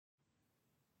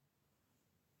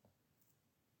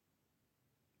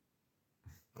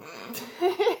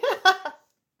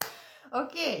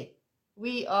Okay,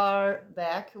 we are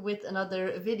back with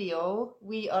another video.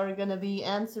 We are gonna be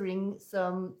answering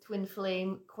some twin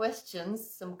flame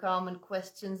questions, some common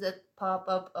questions that pop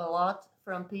up a lot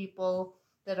from people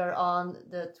that are on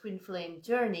the twin flame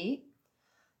journey.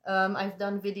 I've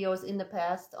done videos in the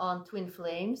past on twin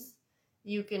flames.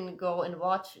 You can go and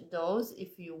watch those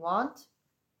if you want.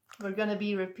 We're going to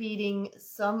be repeating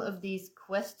some of these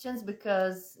questions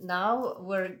because now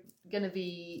we're going to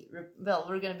be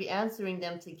answering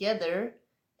them together,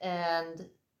 and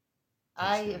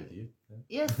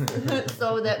yes,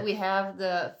 so that we have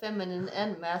the feminine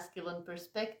and masculine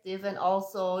perspective, and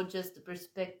also just the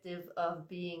perspective of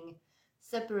being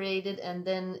separated and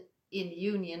then in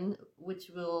union, which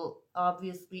will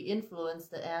obviously influence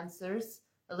the answers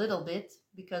a little bit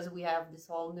because we have this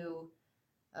whole new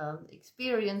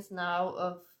experience now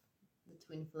of the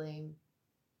twin flame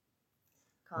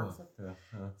concept.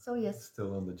 So yes,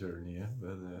 still on the journey, yeah,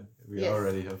 but we Yes.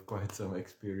 already have quite some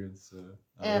experience.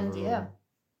 And yeah,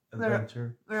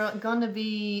 adventure. we're gonna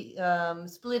be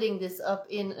splitting this up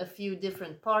in a few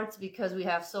different parts because we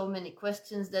have so many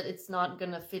questions that it's not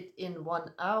gonna fit in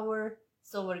 1 hour.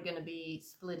 So we're gonna be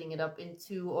splitting it up in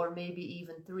 2 or maybe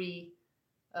even 3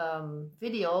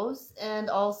 videos. And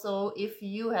also, if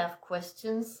you have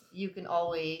questions, you can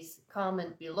always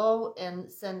comment below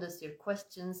and send us your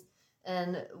questions,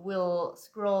 and we'll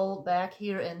scroll back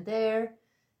here and there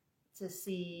to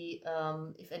see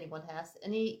if anyone has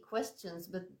any questions.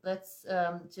 But let's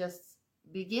just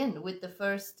begin with the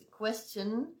first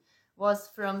question. Was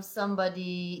from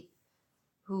somebody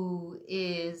who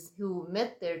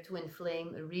met their twin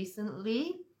flame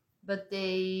recently, but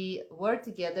they were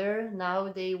together.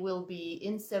 Now they will be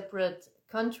in separate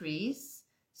countries,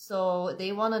 so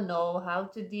they want to know how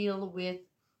to deal with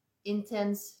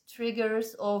intense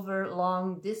triggers over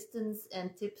long distance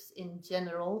and tips in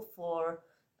general for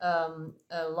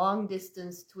a long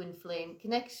distance twin flame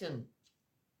connection,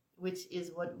 which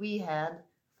is what we had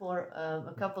for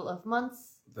a couple of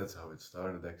months. That's how it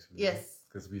started, actually. Yes.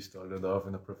 Because we started off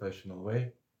in a professional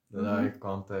way. Then I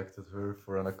contacted her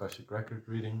for an Akashic record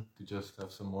reading to just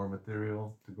have some more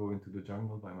material to go into the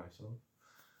jungle by myself.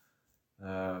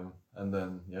 And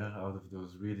then, out of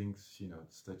those readings, she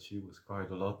noticed that she was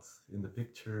quite a lot in the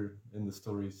picture, in the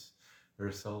stories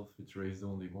herself, which raised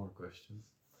only more questions.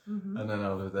 And then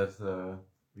out of that,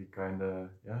 we kind of,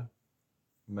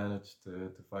 managed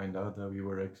to find out that we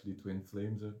were actually twin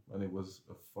flames, and it was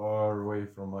far away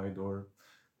from my door.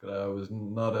 I was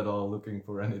not at all looking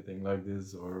for anything like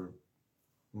this, or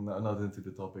not into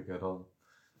the topic at all.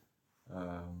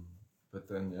 But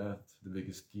then, the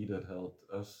biggest key that helped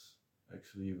us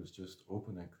actually was just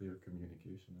open and clear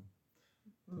communication.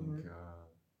 I think,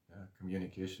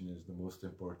 communication is the most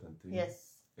important thing.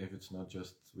 Yes. If it's not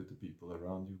just with the people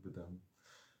around you, but then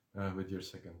with your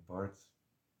second part,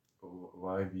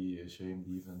 why be ashamed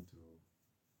even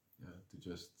to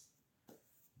just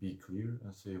be clear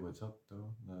and say what's up,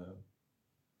 though?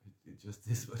 It just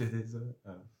is what it is.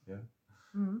 And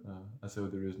so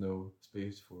there is no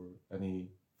space for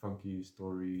any funky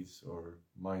stories or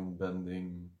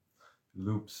mind-bending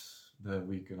loops that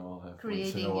we can all have.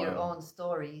 Creating your own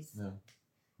stories. Yeah.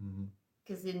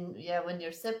 Because when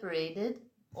you're separated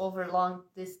over long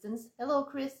distance, hello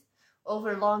Chris,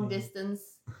 over long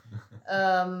distance,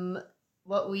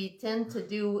 what we tend to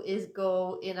do is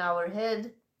go in our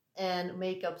head and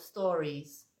make up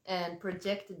stories and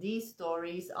project these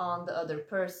stories on the other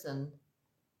person.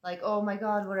 Like, oh my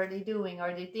God, what are they doing?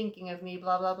 Are they thinking of me?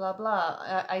 Blah, blah, blah,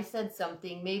 blah. I said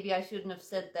something. Maybe I shouldn't have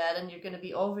said that. And you're going to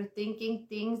be overthinking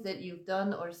things that you've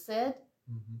done or said.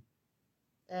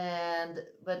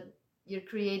 But you're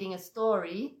creating a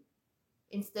story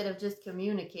instead of just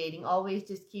communicating. Always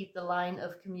just keep the line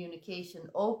of communication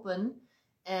open.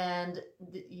 And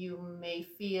you may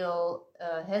feel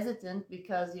hesitant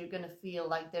because you're going to feel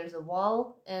like there's a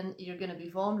wall, and you're going to be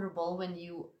vulnerable when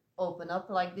you open up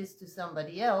like this to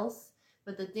somebody else.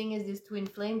 But the thing is, this twin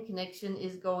flame connection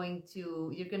is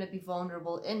you're going to be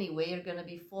vulnerable anyway. You're going to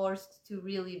be forced to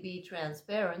really be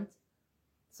transparent.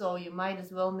 So you might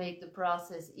as well make the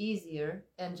process easier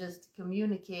and just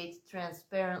communicate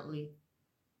transparently.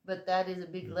 But that is a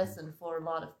big lesson for a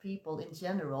lot of people in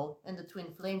general. And the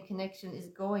twin flame connection is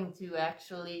going to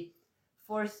actually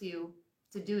force you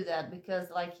to do that,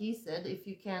 because like he said, if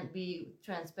you can't be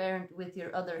transparent with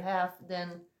your other half,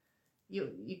 then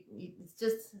it's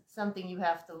just something you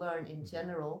have to learn in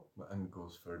general. And it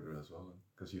goes further as well,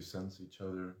 because you sense each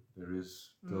other. There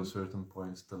is to certain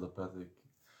points telepathic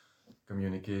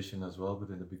communication as well, but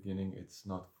in the beginning it's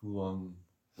not full on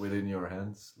within your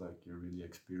hands, like you're really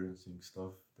experiencing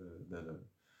stuff that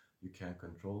you can't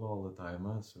control all the time,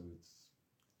 huh? So it's,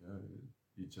 yeah,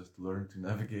 you just learn to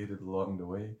navigate it along the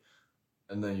way,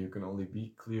 and then you can only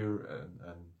be clear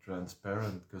and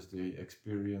transparent because they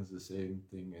experience the same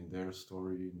thing in their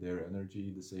story, in their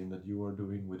energy, the same that you are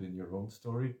doing within your own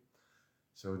story.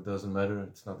 So it doesn't matter,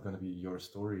 it's not going to be your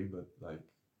story, but like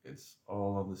it's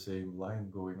all on the same line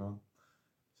going on.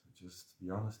 So just be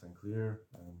honest and clear,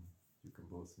 and you can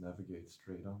both navigate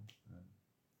straight on.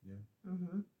 Yeah.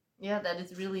 Yeah, that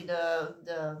is really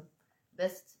the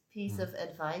best piece of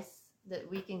advice that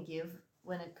we can give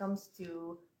when it comes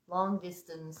to long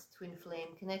distance twin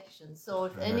flame connection. So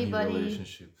if And anybody, any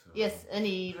relationship. yes,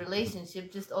 any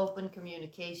relationship, just open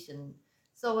communication.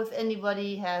 So if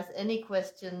anybody has any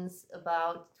questions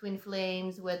about twin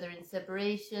flames, whether in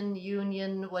separation,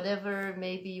 union, whatever,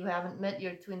 maybe you haven't met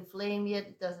your twin flame yet,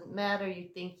 it doesn't matter, you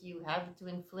think you have a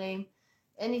twin flame,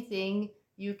 anything,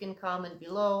 you can comment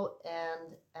below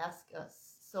and ask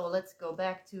us. So let's go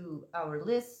back to our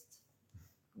list.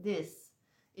 This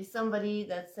is somebody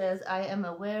that says, I am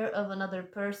aware of another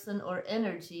person or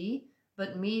energy,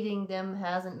 but meeting them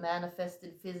hasn't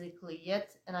manifested physically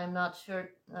yet, and I'm not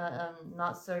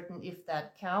certain if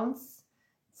that counts.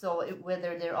 So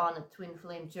whether they're on a twin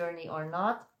flame journey or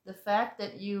not, the fact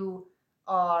that you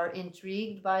are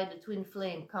intrigued by the twin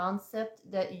flame concept,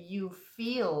 that you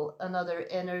feel another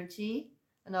energy,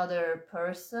 another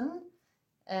person,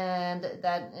 and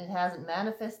that it hasn't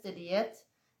manifested yet,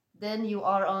 then you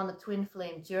are on a twin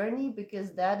flame journey,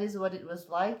 because that is what it was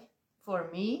like for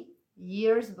me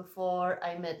years before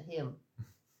I met him.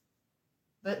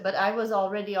 But I was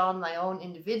already on my own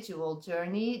individual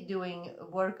journey, doing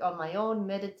work on my own,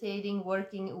 meditating,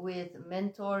 working with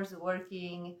mentors,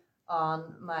 working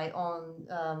on my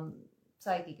own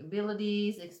psychic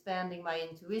abilities, expanding my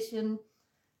intuition.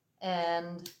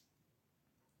 And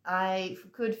I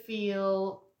could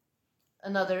feel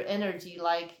another energy,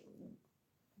 like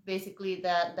basically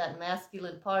that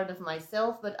masculine part of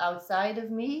myself, but outside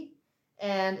of me.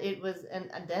 And it was,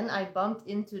 and then I bumped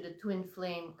into the twin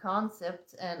flame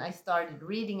concept, and I started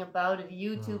reading about it.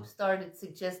 YouTube started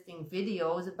suggesting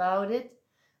videos about it,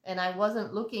 and I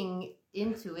wasn't looking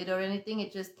into it or anything.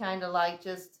 It just kind of like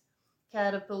just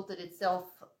catapulted itself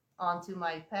onto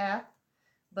my path.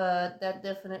 But that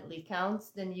definitely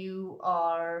counts. Then you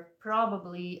are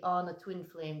probably on a twin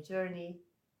flame journey.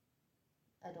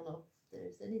 I don't know if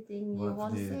there's anything you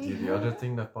want to say. The other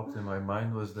thing that popped in my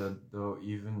mind was that, though,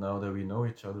 even now that we know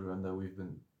each other and that we've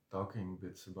been talking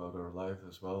bits about our life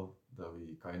as well, that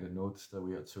we kind of noticed that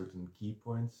we had certain key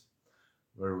points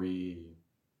where we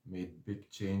made big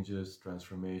changes,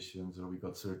 transformations, or we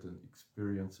got certain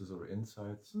experiences or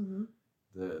insights.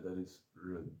 That is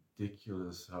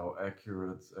ridiculous how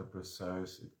accurate and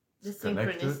precise it's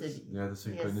connected. Synchronicity. Yeah, the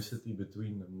synchronicity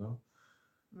between them,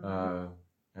 no?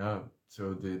 Yeah,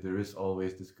 so there is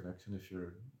always this connection if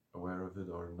you're aware of it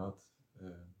or not.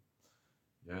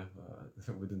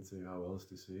 I wouldn't say how else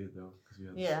to say it though.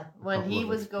 When he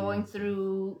was going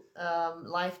through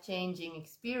life-changing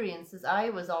experiences, I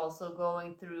was also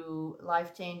going through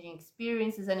life-changing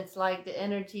experiences, and it's like the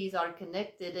energies are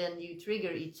connected and you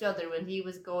trigger each other. When he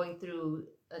was going through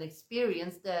an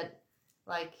experience that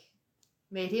like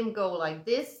made him go like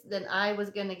this, then I was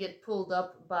gonna get pulled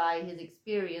up by his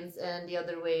experience, and the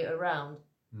other way around.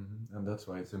 And that's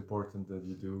why it's important that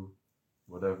you do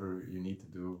whatever you need to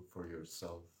do for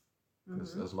yourself,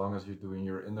 because as long as you're doing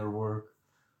your inner work,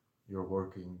 you're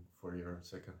working for your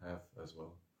second half as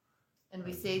well. And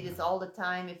we say this all the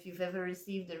time. If you've ever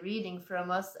received a reading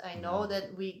from us, I know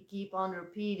that we keep on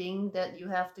repeating that you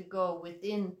have to go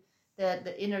within, that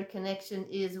the inner connection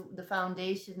is the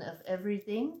foundation of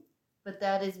everything, but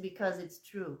that is because it's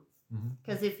true.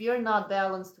 Because if you're not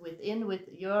balanced within, with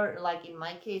your, like in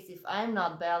my case, if I'm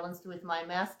not balanced with my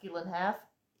masculine half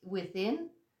within,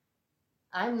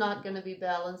 I'm not going to be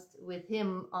balanced with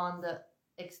him on the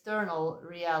external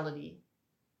reality.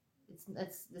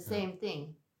 It's the same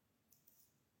thing.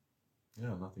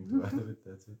 Yeah, nothing to add to it,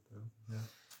 that's it though.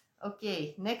 Yeah.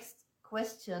 Okay, next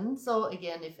question. So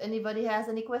again, if anybody has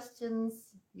any questions,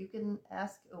 you can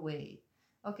ask away.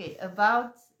 Okay,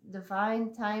 about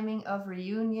divine timing of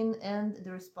reunion and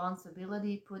the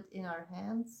responsibility put in our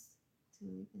hands.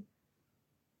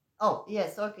 Oh,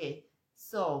 yes, okay.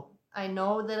 So I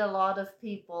know that a lot of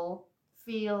people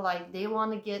feel like they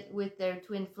want to get with their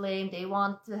twin flame. They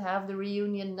want to have the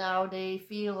reunion now. They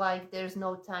feel like there's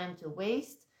no time to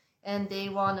waste, and they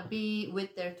want to be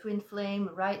with their twin flame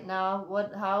right now.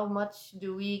 How much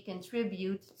do we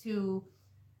contribute to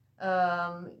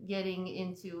getting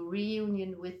into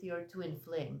reunion with your twin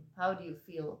flame? How do you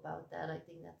feel about that? I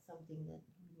think that's something that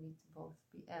we need to both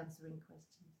be answering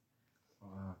questions.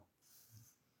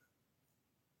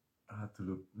 To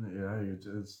look, yeah,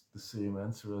 it's the same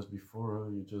answer as before.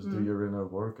 You just do Mm. your inner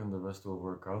work and the rest will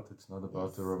work out. It's not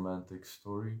about a Yes. romantic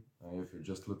story. If you're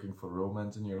just looking for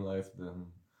romance in your life, then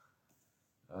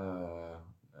uh,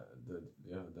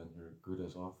 then you're good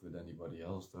as off with anybody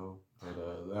else, though.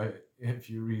 But if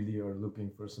you really are looking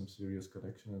for some serious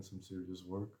connection and some serious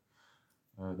work,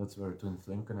 that's where twin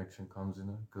flame connection comes in.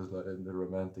 Because in the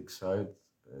romantic side,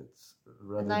 it's A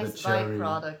rather nice the cherry.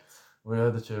 byproduct. Well, yeah,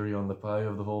 the cherry on the pie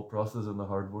of the whole process and the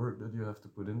hard work that you have to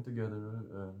put in together.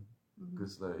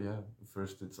 Because,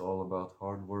 first it's all about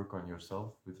hard work on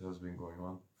yourself, which has been going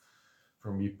on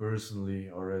for me personally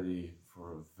already for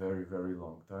a very, very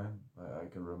long time. I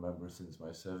can remember since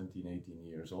my 17, 18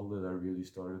 years old that I really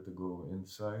started to go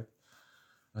inside.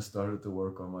 I started to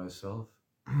work on myself.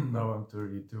 Now I'm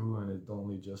 32 and it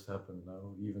only just happened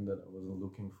now, even that I wasn't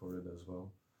looking for it as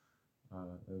well.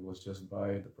 It was just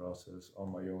by the process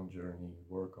on my own journey,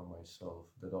 work on myself,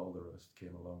 that all the rest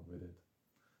came along with it.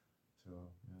 So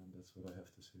yeah, that's what I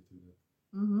have to say to that.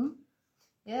 Mm-hmm.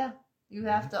 Yeah, you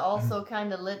have to also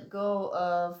kind of let go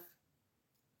of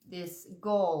this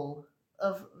goal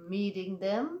of meeting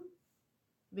them,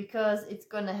 because it's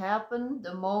going to happen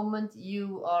the moment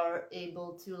you are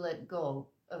able to let go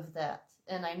of that.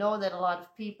 And I know that a lot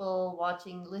of people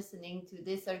watching, listening to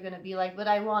this are going to be like, but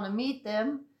I want to meet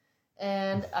them.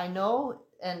 And I know,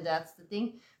 and that's the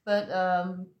thing. But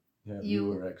yeah, we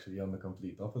were actually on the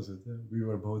complete opposite. We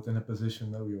were both in a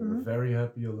position that we were very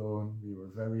happy alone. We were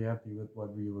very happy with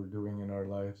what we were doing in our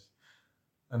lives.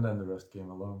 And then the rest came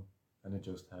along and it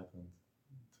just happened.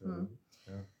 So,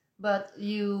 yeah. But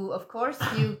you, of course,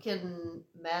 you can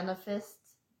manifest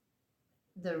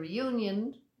the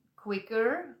reunion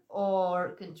quicker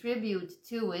or contribute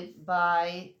to it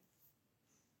by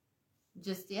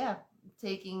just,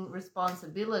 taking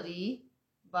responsibility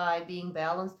by being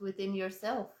balanced within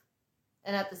yourself,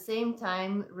 and at the same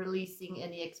time releasing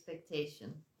any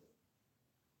expectation.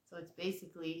 So it's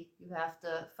basically, you have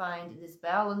to find this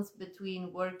balance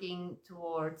between working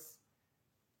towards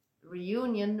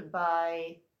reunion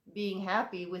by being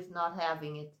happy with not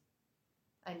having it.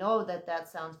 I know that that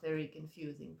sounds very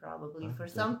confusing probably for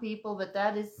some people, but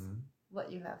that is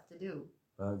what you have to do.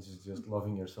 It's just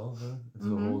loving yourself. It's a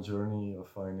whole journey of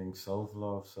finding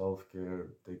self-love, self-care,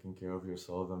 taking care of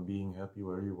yourself and being happy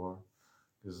where you are.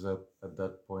 Because at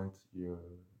that point, you're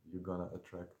gonna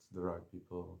attract the right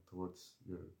people towards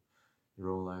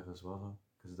your own life as well.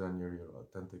 Because then you're your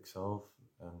authentic self,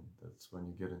 and that's when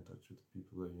you get in touch with the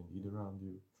people that you need around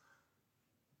you.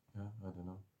 Yeah, I don't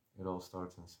know. It all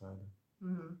starts inside.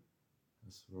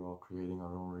 As we're all creating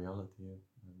our own reality,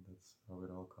 and that's how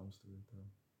it all comes to it.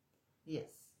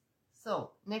 Yes.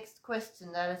 So, next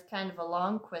question. That is kind of a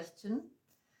long question.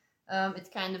 It's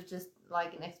kind of just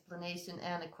like an explanation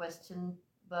and a question,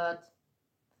 but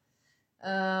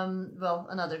well,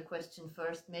 another question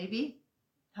first, maybe.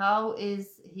 How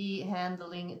is he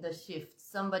handling the shift?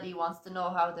 Somebody wants to know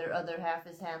how their other half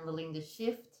is handling the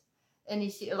shift.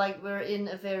 Like, we're in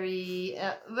a very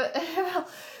well,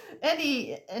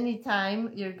 any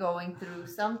time you're going through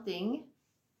something,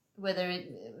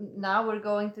 now we're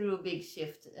going through a big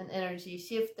shift, an energy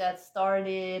shift that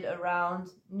started around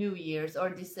New Year's or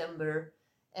December,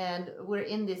 and we're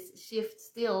in this shift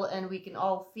still, and we can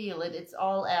all feel it. It's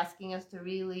all asking us to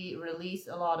really release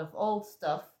a lot of old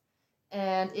stuff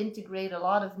and integrate a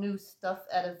lot of new stuff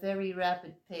at a very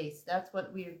rapid pace. That's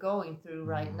what we're going through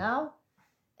right now.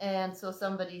 And so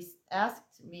somebody's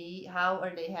asked me, how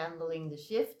are they handling the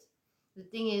shift? The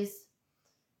thing is,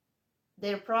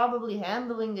 they're probably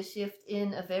handling the shift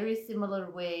in a very similar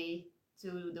way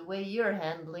to the way you're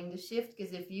handling the shift,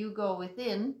 because if you go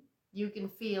within, you can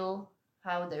feel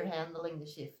how they're handling the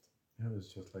shift. Yeah,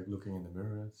 it's just like looking in the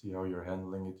mirror, see how you're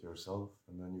handling it yourself,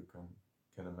 and then you can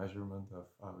get a measurement of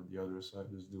how the other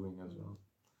side is doing as well.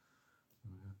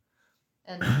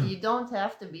 And you don't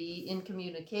have to be in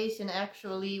communication.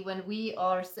 Actually, when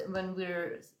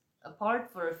we're apart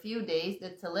for a few days,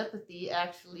 the telepathy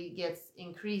actually gets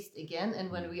increased again. And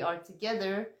when we are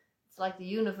together, it's like the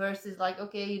universe is like,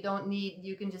 okay,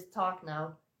 you can just talk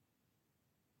now.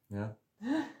 Yeah.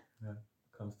 Yeah,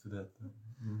 comes to that.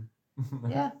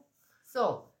 Yeah.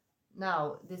 So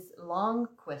now this long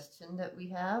question that we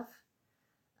have.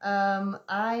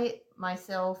 I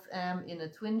myself am in a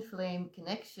twin flame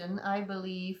connection. I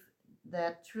believe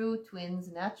that true twins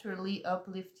naturally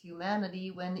uplift humanity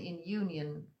when in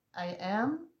union. I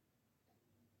am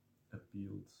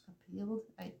appealed.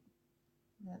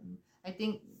 I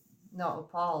think no,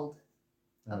 appalled.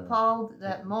 Appalled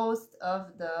that most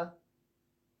of the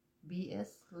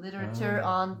BS literature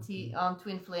Okay. on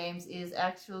twin flames is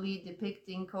actually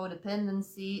depicting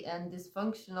codependency and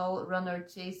dysfunctional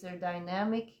runner-chaser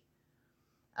dynamic.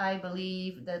 I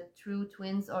believe that true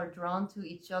twins are drawn to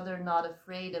each other, not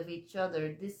afraid of each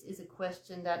other. This is a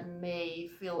question that may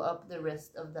fill up the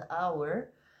rest of the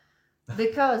hour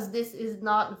because this is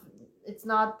not, it's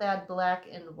not that black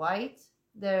and white.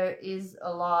 There is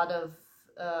a lot of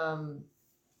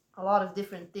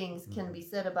different things can be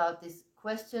said about this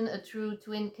question. A true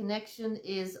twin connection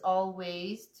is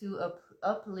always to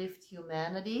uplift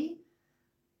humanity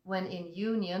when in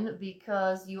union,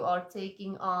 because you are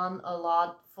taking on a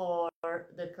lot for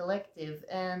the collective,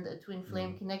 and a twin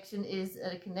flame connection is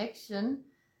a connection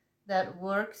that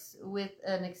works with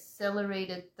an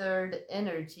accelerated third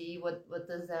energy. What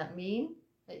does that mean?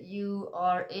 That you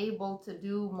are able to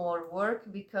do more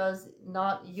work because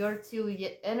not your two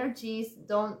energies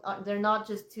don't, they're not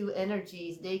just two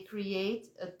energies, they create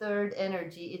a third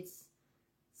energy. It's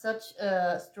such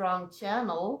a strong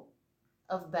channel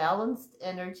of balanced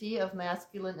energy of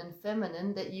masculine and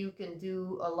feminine that you can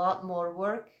do a lot more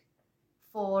work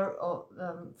for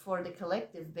the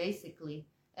collective, basically.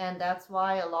 And that's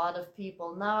why a lot of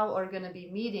people now are going to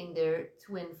be meeting their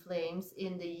twin flames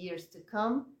in the years to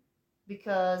come,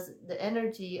 because the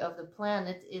energy of the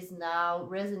planet is now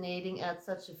resonating at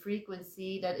such a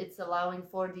frequency that it's allowing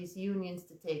for these unions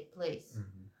to take place.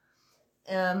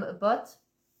 But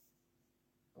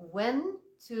when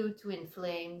two twin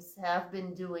flames have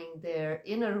been doing their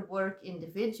inner work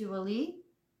individually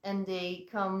and they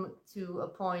come to a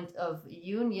point of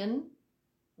union,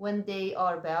 when they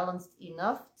are balanced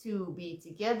enough to be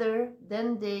together,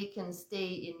 then they can stay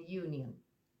in union.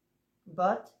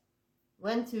 But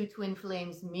when two twin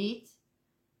flames meet,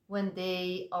 when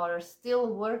they are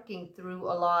still working through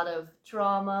a lot of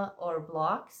trauma or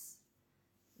blocks,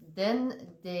 then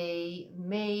they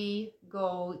may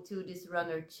go to this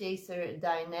runner-chaser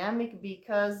dynamic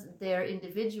because their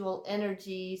individual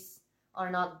energies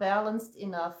are not balanced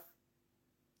enough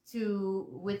to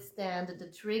withstand the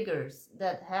triggers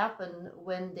that happen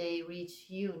when they reach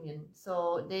union.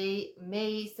 So they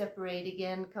may separate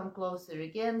again, come closer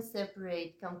again,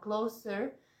 separate, come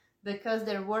closer, because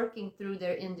they're working through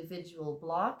their individual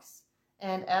blocks.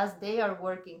 And as they are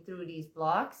working through these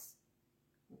blocks,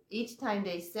 each time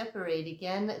they separate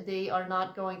again, they are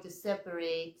not going to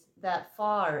separate that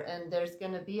far, and there's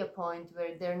going to be a point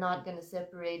where they're not going to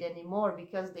separate anymore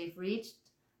because they've reached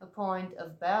a point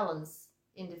of balance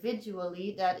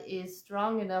individually that is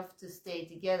strong enough to stay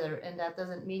together. And that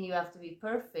doesn't mean you have to be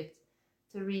perfect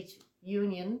to reach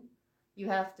union. You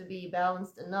have to be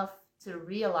balanced enough to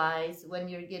realize when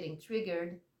you're getting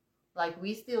triggered, like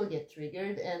we still get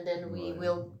triggered, and then we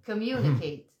will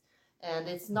communicate. And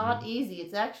it's not easy.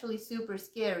 It's actually super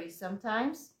scary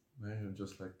sometimes. Yeah,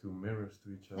 just like two mirrors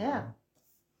to each other. Yeah.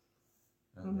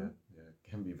 And yeah, it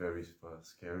can be very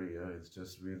scary. Yeah, it's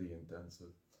just really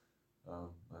intensive.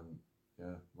 And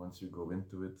yeah, once you go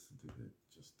into it, it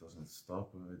just doesn't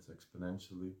stop. It's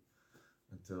exponentially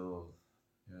until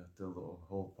till the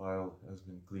whole pile has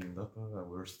been cleaned up, and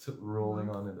we're still rolling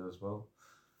on it as well.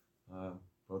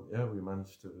 But yeah, we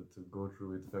managed to go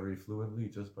through it very fluently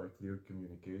just by clear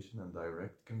communication and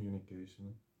direct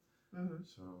communication.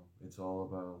 So it's all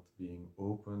about being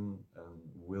open and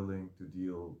willing to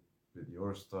deal with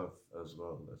your stuff as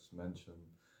well as mention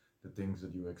the things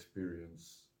that you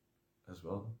experience as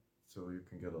well. So you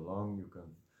can get along, you can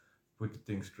put the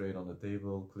things straight on the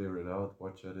table, clear it out,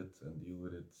 watch at it and deal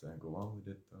with it and go on with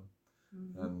it.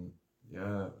 And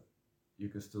yeah, you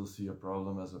can still see a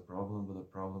problem as a problem, but a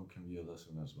problem can be a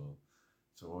lesson as well.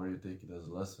 So or you take it as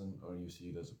a lesson or you see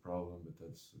it as a problem, but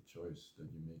that's a choice that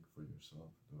you make for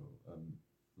yourself. So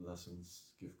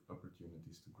lessons give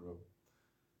opportunities to grow.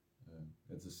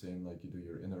 It's the same like you do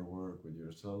your inner work with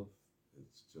yourself.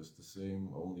 It's just the same,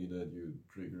 only that you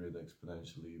trigger it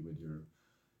exponentially with your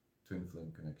twin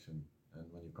flame connection. And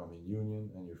when you come in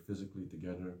union and you're physically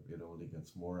together, it only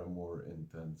gets more and more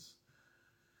intense.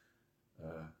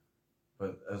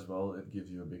 But as well, it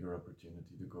gives you a bigger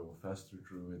opportunity to go faster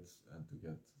through it and to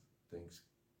get things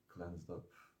cleansed up,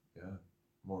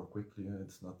 more quickly.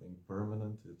 It's nothing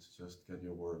permanent, it's just get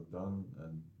your work done,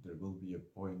 and there will be a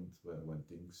point when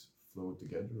things flow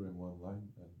together in one line,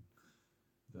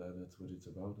 and that's what it's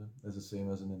about. It's the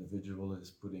same as an individual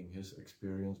is putting his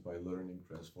experience by learning,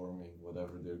 transforming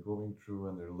whatever they're going through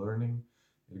and they're learning.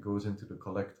 It goes into the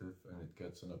collective and it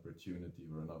gets an opportunity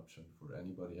or an option for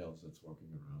anybody else that's walking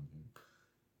around here.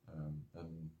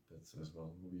 And that's as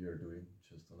well we are doing,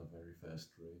 just on a very fast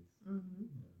rate.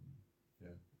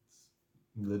 Yeah, it's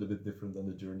a little bit different than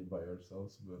the journey by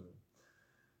ourselves, but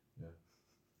yeah.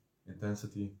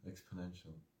 intensity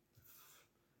exponential.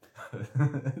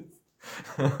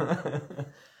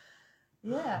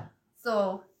 Yeah.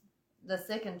 So the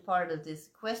second part of this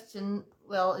question,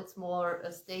 well, it's more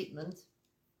a statement,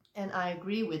 and I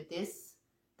agree with this,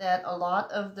 that a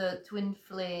lot of the twin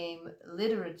flame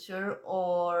literature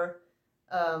or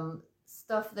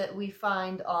stuff that we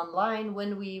find online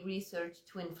when we research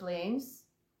twin flames,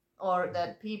 or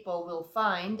that people will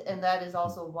find, and that is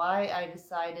also why I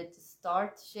decided to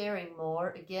start sharing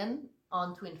more again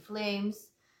on twin flames,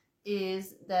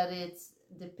 is that it's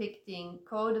depicting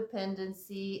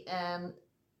codependency and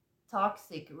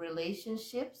toxic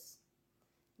relationships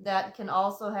that can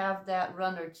also have that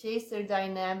runner chaser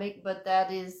dynamic, but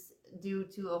that is due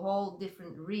to a whole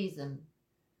different reason.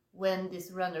 When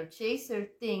this runner chaser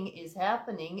thing is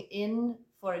happening in,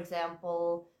 for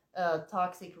example, a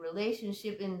toxic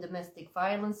relationship, in domestic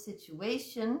violence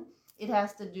situation, it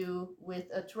has to do with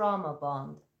a trauma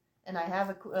bond. And I have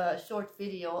a short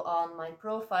video on my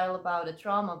profile about a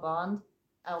trauma bond.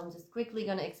 I'm just quickly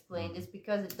going to explain this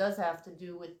because it does have to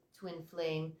do with twin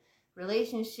flame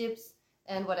relationships.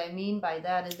 And what I mean by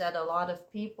that is that a lot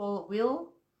of people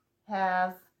will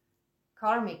have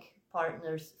karmic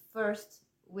partners first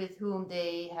with whom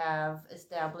they have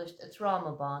established a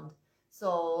trauma bond,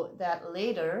 so that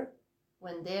later,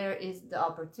 when there is the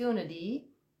opportunity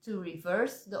to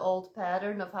reverse the old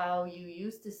pattern of how you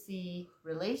used to see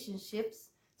relationships,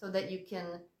 so that you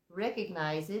can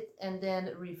recognize it and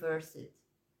then reverse it.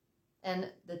 And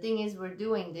the thing is, we're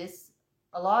doing this,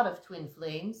 a lot of twin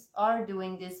flames are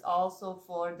doing this also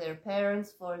for their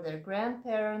parents, for their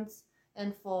grandparents,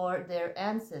 and for their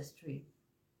ancestry.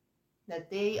 That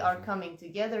they are coming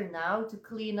together now to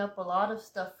clean up a lot of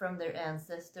stuff from their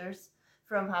ancestors,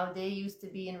 from how they used to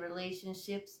be in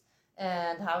relationships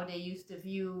and how they used to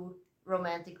view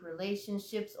romantic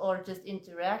relationships or just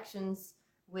interactions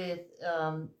with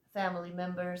family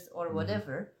members or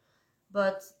whatever.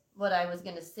 But what I was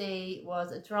going to say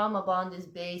was, a trauma bond is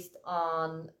based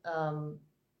on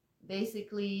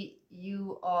basically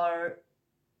you are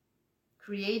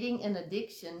creating an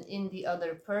addiction in the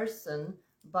other person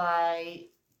by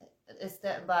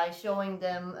showing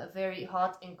them a very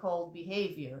hot and cold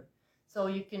behavior. So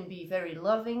you can be very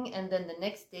loving, and then the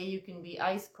next day you can be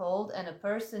ice cold, and a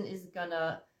person is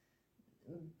gonna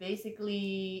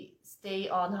basically stay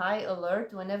on high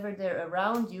alert whenever they're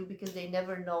around you, because they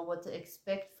never know what to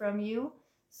expect from you.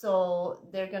 So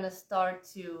they're gonna start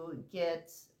to get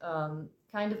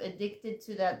kind of addicted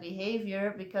to that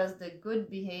behavior, because the good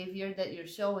behavior that you're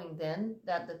showing then,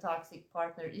 that the toxic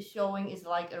partner is showing, is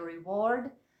like a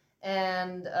reward.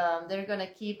 And they're gonna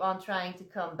keep on trying to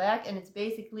come back, and it's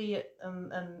basically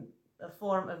a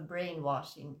form of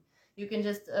brainwashing. You can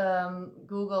just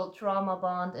Google trauma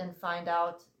bond and find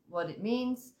out what it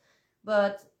means.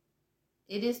 But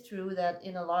it is true that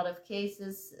in a lot of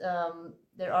cases,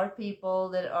 there are people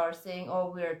that are saying,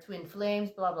 oh, we're twin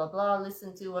flames, blah, blah, blah.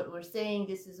 Listen to what we're saying.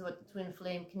 This is what the twin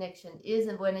flame connection is.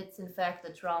 And when it's in fact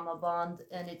a trauma bond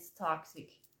and it's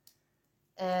toxic.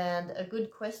 And a good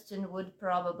question would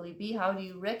probably be, how do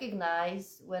you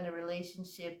recognize when a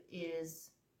relationship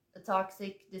is a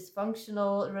toxic,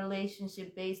 dysfunctional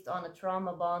relationship based on a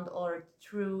trauma bond or a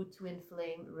true twin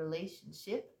flame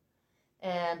relationship?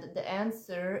 And the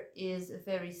answer is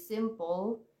very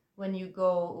simple when you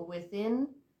go within.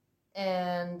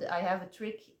 And I have a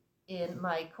trick in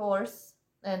my course,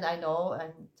 and I know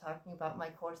I'm talking about my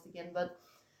course again, but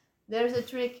there's a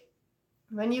trick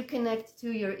when you connect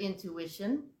to your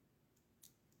intuition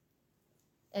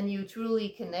and you truly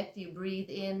connect. You breathe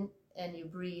in and you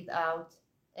breathe out,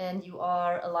 and you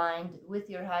are aligned with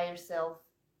your higher self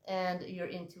and your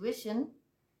intuition,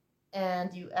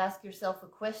 and you ask yourself a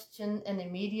question, and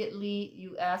immediately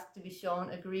you ask to be shown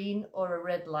a green or a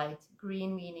red light.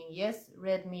 Green meaning yes,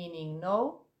 red meaning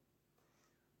no.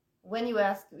 When you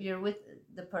ask, you're with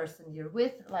the person you're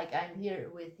with, like I'm here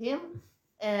with him,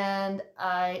 and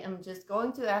I am just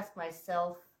going to ask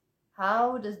myself,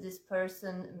 how does this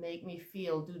person make me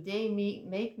feel? Do they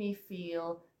make me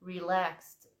feel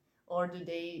relaxed, or do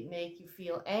they make you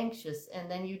feel anxious?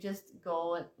 And then you just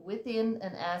go within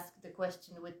and ask the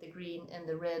question with the green and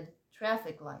the red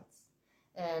traffic lights,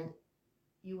 and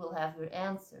you will have your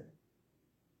answer.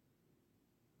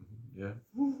 Yeah.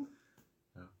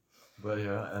 Yeah. But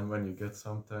yeah, and when you get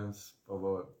sometimes,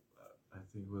 although I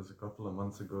think it was a couple of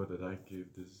months ago that I gave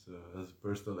this as a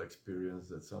personal experience,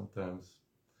 that sometimes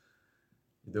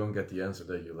you don't get the answer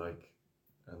that you like,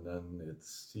 and then it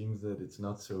seems that it's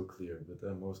not so clear. But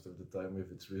then most of the time, if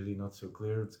it's really not so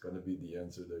clear, it's gonna be the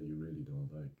answer that you really don't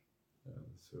like.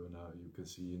 So now you can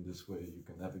see in this way you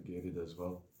can navigate it as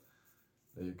well.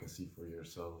 that you can see for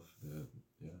yourself that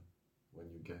when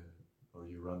you get or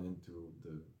you run into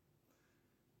the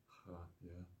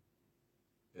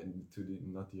into the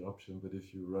not the option, but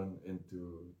if you run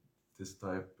into this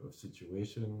type of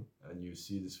situation and you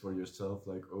see this for yourself,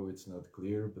 like, oh, it's not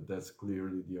clear, but that's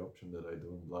clearly the option that I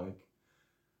don't like,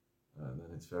 and then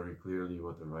it's very clearly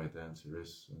what the right answer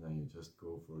is, and then you just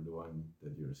go for the one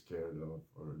that you're scared of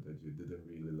or that you didn't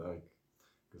really like,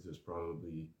 because there's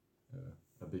probably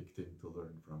a big thing to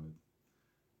learn from it.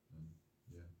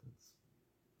 And that's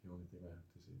the only thing I have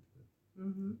to say to that.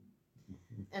 Mm-hmm.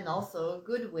 And also a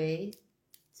good way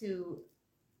to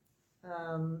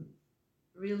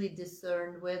really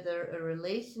discern whether a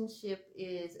relationship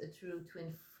is a true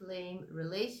twin flame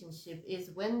relationship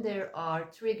is when there are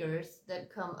triggers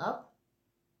that come up.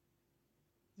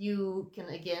 You can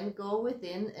again go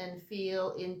within and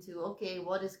feel into, okay,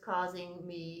 what is causing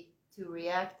me to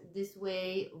react this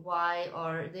way? Why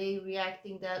are they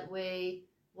reacting that way?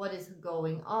 What is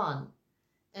going on?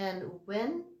 And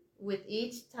when with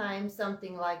each time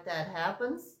something like that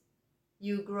happens,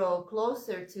 you grow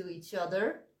closer to each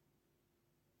other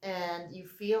and you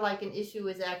feel like an issue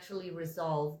is actually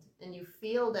resolved, and you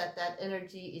feel that that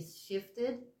energy is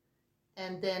shifted.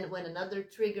 And then when another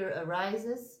trigger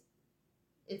arises,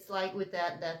 it's like with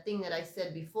that thing that I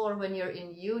said before, when you're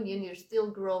in union, you're still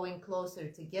growing closer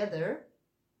together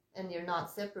and you're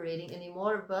not separating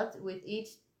anymore. But with each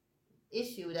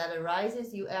issue that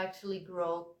arises, you actually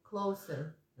grow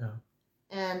closer. Yeah.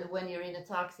 And when you're in a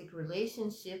toxic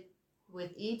relationship,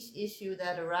 with each issue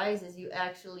that arises, you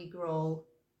actually grow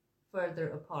further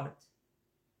apart.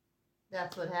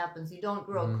 That's what happens. You don't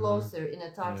grow closer in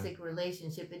a toxic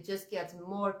relationship. It just gets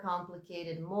more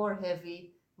complicated, more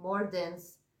heavy, more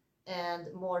dense, and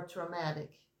more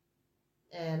traumatic.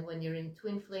 And when you're in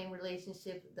twin flame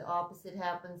relationship, the opposite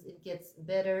happens. It gets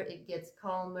better, it gets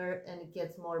calmer, and it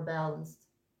gets more balanced.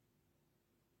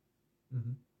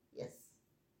 Mm-hmm. Yes.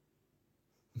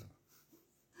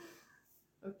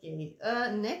 Okay,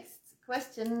 next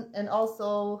question. And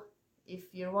also,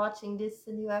 if you're watching this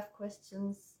and you have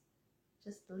questions,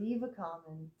 just leave a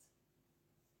comment.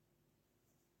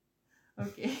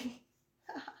 Okay.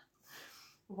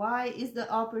 Why is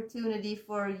the opportunity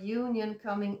for union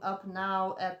coming up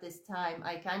now at this time?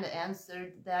 I kind of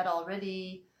answered that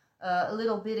already a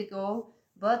little bit ago,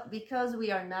 but because we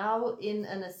are now in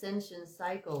an ascension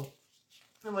cycle.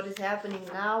 And what is happening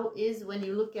now is, when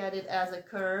you look at it as a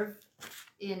curve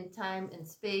in time and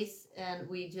space, and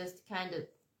we just kind of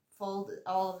fold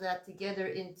all of that together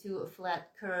into a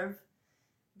flat curve,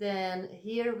 then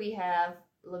here we have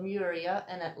Lemuria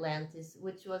and Atlantis,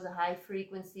 which was a high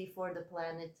frequency for the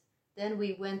planet. Then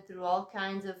we went through all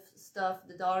kinds of stuff,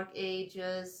 the Dark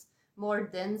Ages, more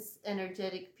dense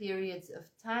energetic periods of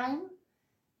time.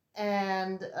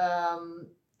 And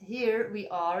here we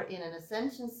are in an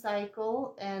ascension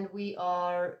cycle, and we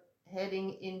are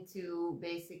heading into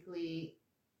basically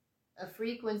a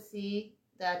frequency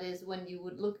that is, when you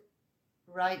would look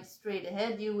right straight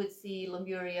ahead, you would see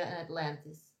Lemuria and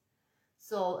Atlantis.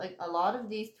 So a lot of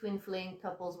these twin flame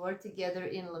couples were together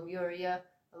in Lemuria.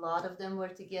 A lot of them were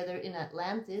together in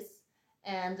Atlantis.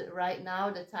 And right now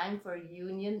the time for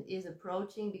union is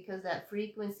approaching, because that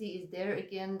frequency is there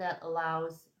again that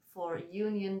allows for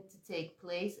union to take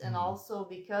place. And also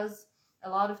because a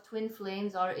lot of twin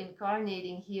flames are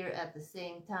incarnating here at the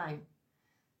same time.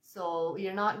 So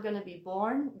you're not going to be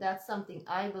born. That's something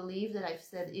I believe that I've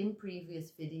said in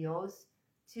previous videos.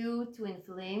 Two twin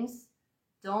flames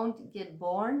don't get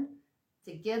born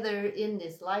together in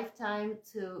this lifetime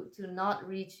to not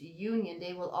reach union.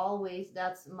 They will always,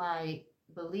 that's my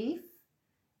belief.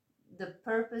 The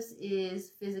purpose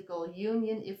is physical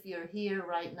union if you're here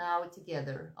right now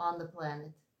together on the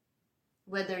planet.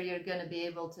 Whether you're going to be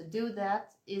able to do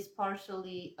that is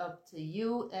partially up to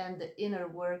you and the inner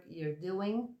work you're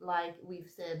doing. Like we've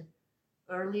said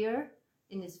earlier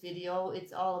in this video,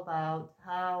 it's all about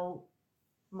how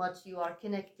much you are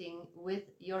connecting with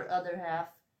your other half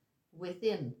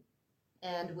within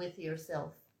and with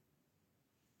yourself.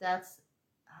 That's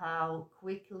how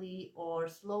quickly or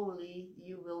slowly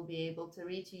you will be able to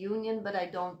reach union. But I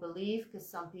don't believe, because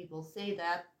some people say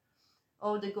that,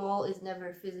 oh, the goal is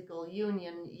never physical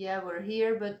union. Yeah, we're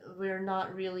here, but we're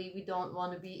not really, we don't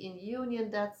want to be in union.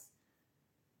 That's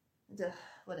the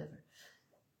whatever.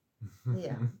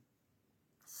 Yeah.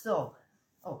 So,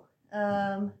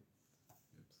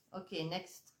 okay,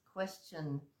 next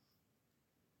question.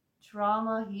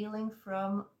 Trauma healing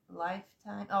from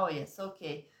lifetime. Oh, yes,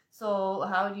 okay. So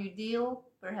how do you deal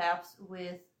perhaps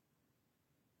with,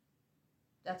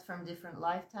 that's from different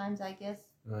lifetimes, I guess?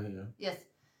 Yeah. Yes.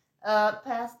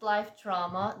 Past life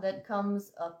trauma that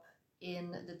comes up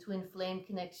in the twin flame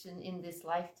connection in this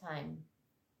lifetime.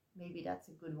 Maybe that's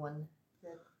a good one.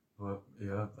 Well,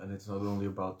 yeah, and it's not only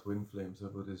about twin flames,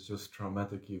 but it's just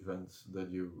traumatic events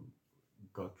that you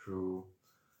got through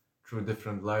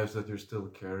different lives that you're still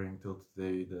carrying till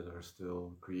today, that are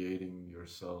still creating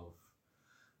yourself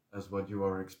as what you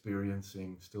are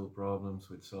experiencing. Still problems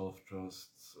with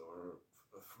self-trust, or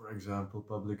for example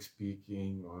public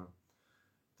speaking, or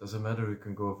doesn't matter, it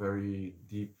can go very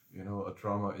deep. You know, a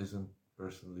trauma isn't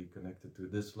personally connected to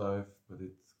this life, but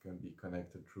it can be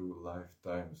connected through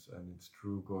lifetimes, and it's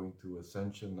through going to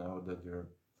ascension now that you're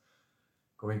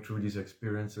going through these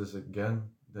experiences again,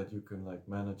 that you can like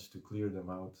manage to clear them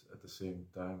out at the same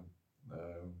time.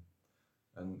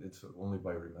 And it's only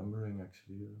by remembering,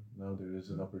 actually. Now there is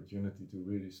an opportunity to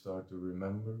really start to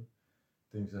remember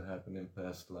things that happen in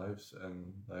past lives,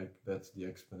 and like that's the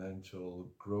exponential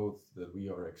growth that we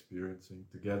are experiencing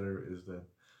together, is that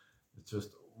it's just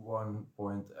one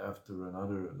point after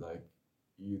another. Like,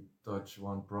 you touch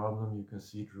one problem, you can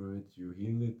see through it, you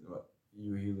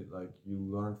heal it, like you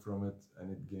learn from it,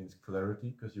 and it gains clarity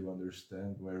because you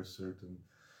understand where certain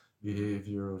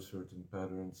behavior or certain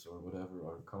patterns or whatever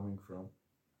are coming from.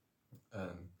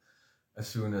 And as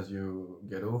soon as you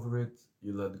get over it,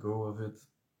 you let go of it,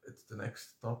 it's the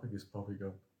next topic is popping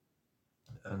up.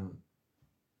 And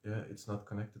yeah, it's not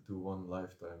connected to one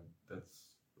lifetime.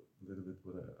 That's a little bit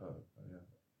what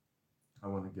I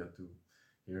want to get to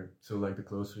here. So like the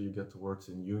closer you get towards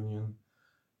in union,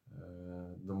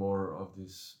 the more of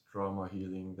this trauma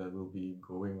healing that will be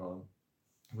going on,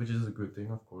 which is a good thing,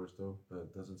 of course, though, but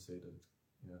it doesn't say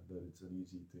that it's an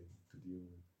easy thing to deal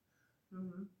with.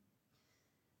 Mm-hmm.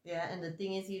 Yeah, and the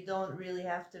thing is, you don't really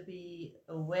have to be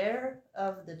aware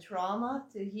of the trauma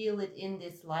to heal it in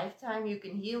this lifetime. You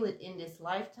can heal it in this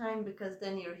lifetime because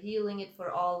then you're healing it for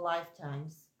all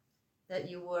lifetimes that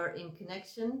you were in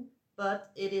connection.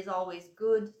 But it is always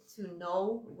good to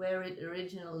know where it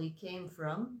originally came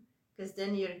from, because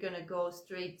then you're going to go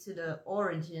straight to the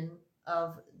origin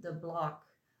of the block,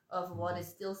 of what is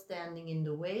still standing in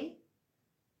the way.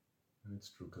 And it's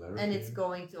true clarity. And it's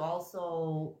going to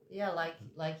also,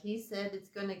 like he said, it's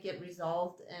going to get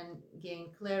resolved and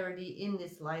gain clarity in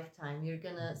this lifetime. You're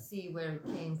going to see where it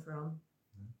came from.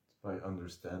 By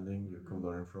understanding, you can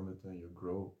learn from it, and you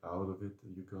grow out of it,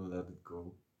 and you can let it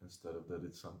go, instead of that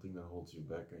it's something that holds you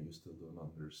back and you still don't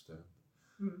understand.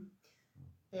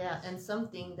 Yeah, and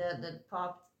something that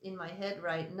popped in my head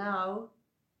right now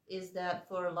is that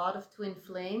for a lot of twin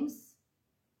flames,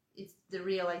 it's the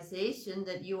realization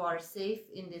that you are safe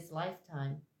in this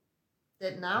lifetime.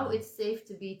 That now it's safe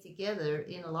to be together.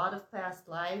 In a lot of past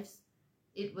lives,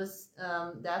 it was,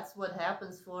 that's what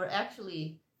happens for,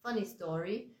 actually, funny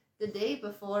story, the day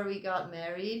before we got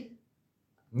married,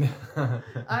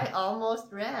 I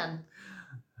almost ran.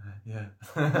 Yeah.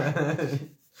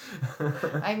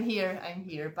 I'm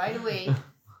here. By the way,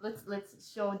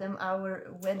 let's show them our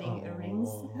wedding rings.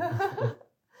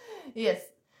 Yes.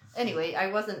 Anyway, I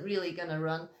wasn't really gonna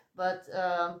run, but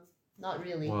not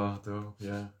really. Well, though,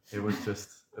 yeah, it was just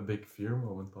a big fear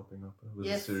moment popping up. It was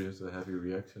a serious, heavy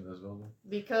reaction as well.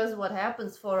 Because what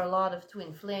happens for a lot of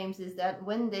twin flames is that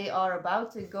when they are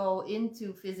about to go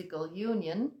into physical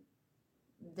union,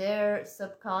 their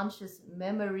subconscious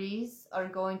memories are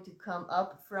going to come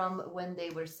up from when they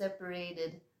were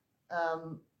separated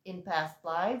in past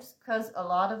lives. Because a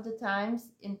lot of the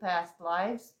times in past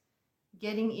lives,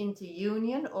 getting into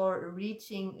union or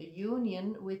reaching a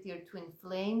union with your twin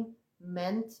flame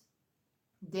meant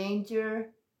danger,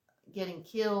 getting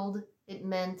killed. It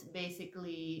meant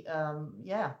basically,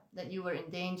 that you were in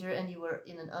danger and you were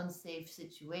in an unsafe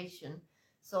situation.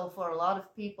 So for a lot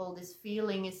of people, this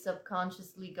feeling is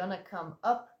subconsciously gonna come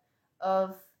up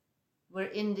of,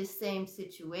 we're in this same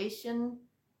situation,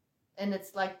 and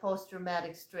it's like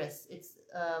post-traumatic stress. It's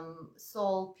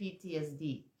soul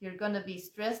PTSD. You're gonna be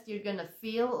stressed, you're gonna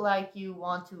feel like you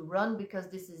want to run because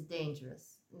this is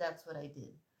dangerous. And that's what I did.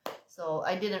 So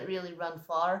I didn't really run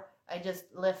far. I just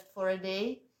left for a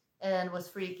day and was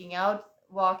freaking out,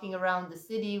 walking around the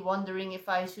city, wondering if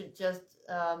I should just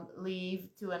leave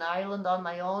to an island on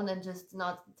my own and just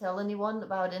not tell anyone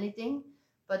about anything.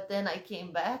 But then I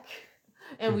came back,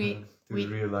 and we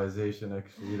realization,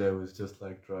 actually, that was just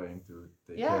like trying to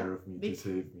take care of me, to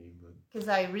save me. Because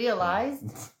I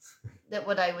realized that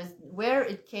where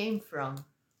it came from.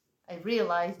 I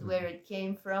realized where it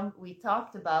came from. We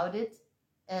talked about it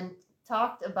and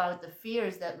talked about the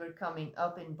fears that were coming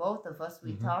up in both of us.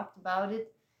 We talked about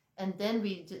it. And then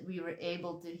we were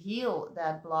able to heal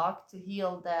that block, to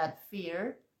heal that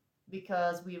fear,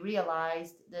 because we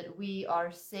realized that we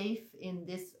are safe in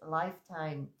this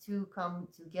lifetime to come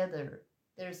together.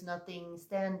 There's nothing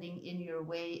standing in your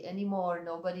way anymore.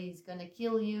 Nobody's gonna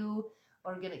kill you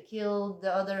or gonna kill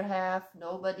the other half.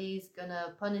 Nobody's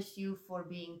gonna punish you for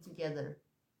being together.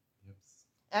 Yep.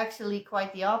 Actually,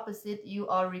 quite the opposite. You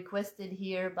are requested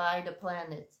here by the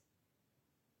planet.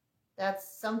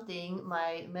 That's something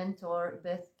my mentor,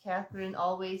 Beth Catherine,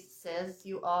 always says.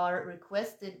 You are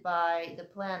requested by the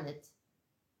planet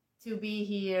to be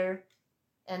here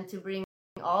and to bring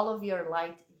all of your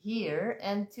light here,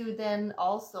 and to then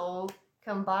also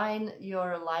combine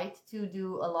your light to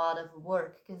do a lot of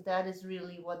work, because that is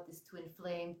really what this twin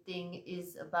flame thing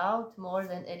is about, more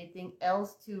than anything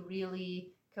else, to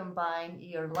really combine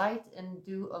your light and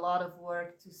do a lot of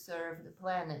work to serve the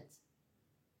planet.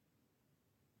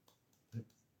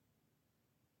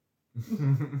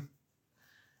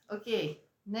 Okay,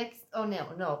 next. Oh,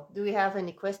 no. Do we have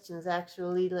any questions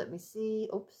actually? Let me see.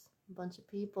 Oops, a bunch of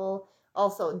people.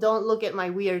 Also, don't look at my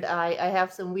weird eye. I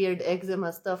have some weird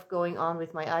eczema stuff going on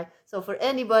with my eye. So for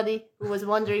anybody who was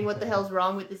wondering what the hell's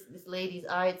wrong with this lady's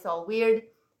eye, it's all weird.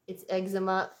 It's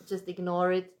eczema. Just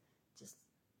ignore it. Just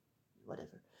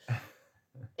whatever.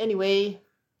 Anyway,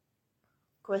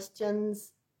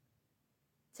 questions.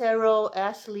 Tarot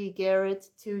Ashley Garrett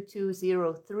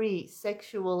 2203,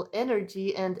 sexual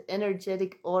energy and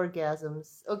energetic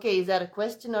orgasms. Okay, is that a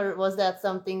question, or was that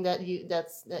something that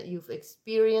you've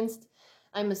experienced?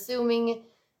 I'm assuming,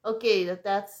 okay,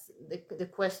 that's the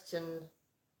question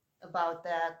about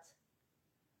that.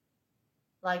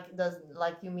 Like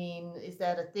you mean, is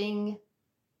that a thing?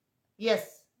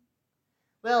 Yes.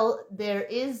 Well, there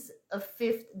is a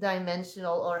fifth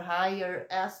dimensional or higher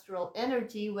astral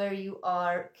energy where you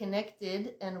are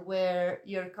connected and where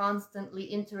you're constantly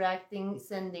interacting,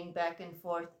 sending back and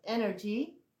forth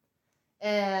energy,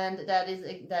 and that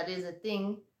is a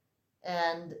thing.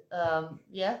 And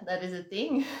yeah, that is a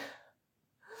thing.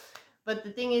 But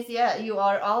the thing is, yeah, you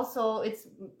are also, it's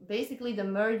basically the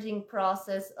merging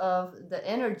process of the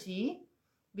energy,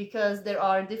 because there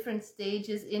are different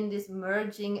stages in this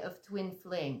merging of twin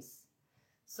flames.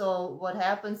 So what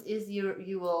happens is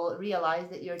you will realize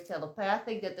that you're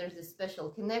telepathic, that there's a special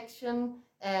connection,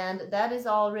 and that is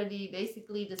already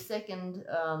basically the second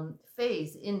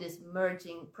phase in this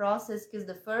merging process, because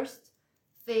the first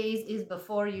phase is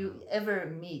before you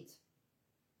ever meet.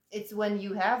 It's when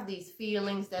you have these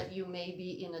feelings that you may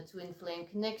be in a twin flame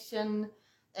connection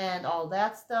and all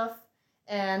that stuff.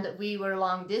 And we were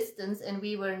long distance, and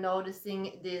we were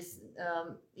noticing this.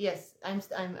 Yes, I'm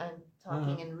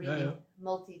talking and reading,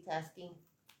 multitasking.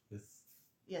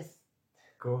 Yes.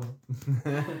 Go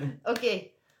on.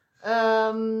 Okay.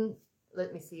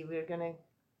 Let me see. We're gonna.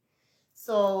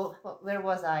 So where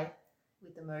was I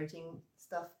with the merging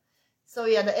stuff? So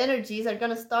yeah, the energies are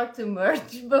gonna start to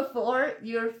merge before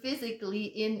you're physically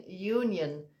in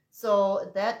union, so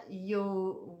that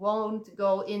you won't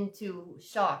go into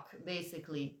shock,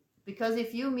 basically. Because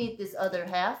if you meet this other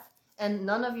half and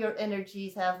none of your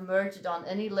energies have merged on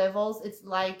any levels, it's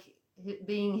like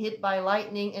being hit by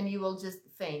lightning and you will just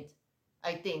faint,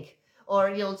 I think. Or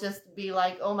you'll just be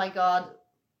like, oh my god,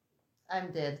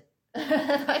 I'm dead.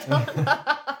 I don't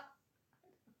know.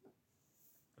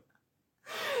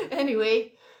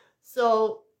 Anyway,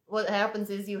 so what happens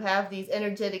is you have these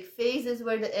energetic phases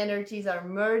where the energies are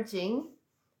merging,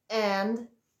 and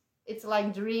it's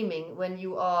like dreaming. When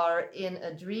you are in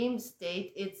a dream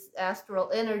state, it's astral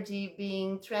energy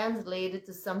being translated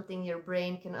to something your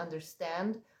brain can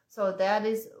understand. So that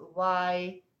is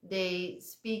why they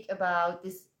speak about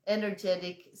this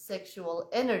energetic sexual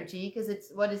energy, because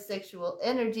it's what is sexual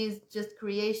energy is just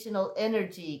creational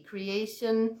energy,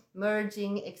 creation,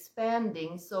 merging,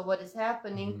 expanding. So what is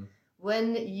happening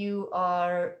when you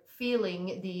are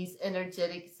feeling these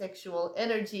energetic sexual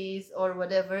energies or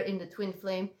whatever in the twin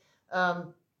flame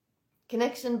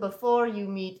connection before you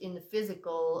meet in the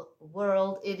physical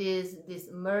world, it is this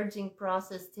merging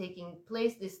process taking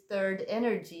place, this third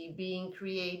energy being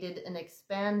created and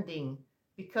expanding,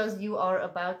 because you are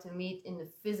about to meet in the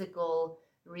physical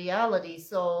reality,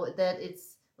 so that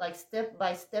it's like step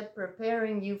by step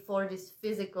preparing you for this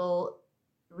physical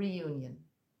reunion.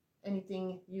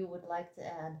 Anything you would like to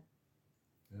add?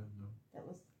 Yeah, no. That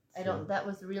was that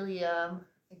was really a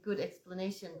good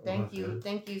explanation. Thank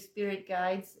you, spirit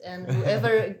guides, and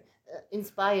whoever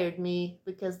inspired me,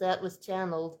 because that was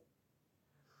channeled.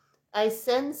 I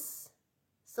sense,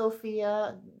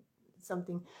 Sophia,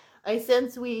 something. I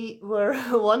sense we were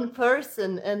one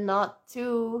person and not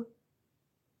two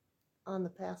on the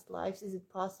past lives. Is it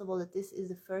possible that this is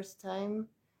the first time?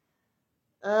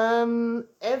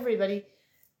 Everybody,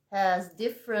 has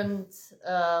different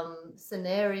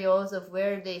scenarios of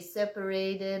where they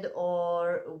separated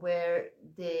or where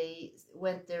they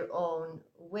went their own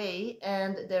way.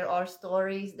 And there are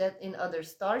stories that in other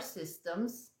star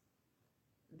systems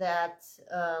that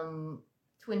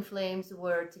twin flames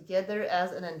were together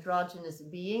as an androgynous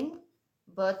being,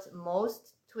 but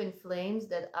most twin flames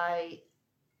that I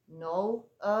know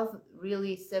of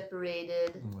really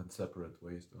separated In separate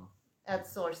ways, though. at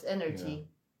source energy.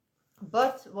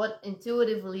 But what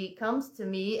intuitively comes to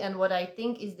me, and what I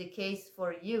think is the case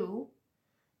for you,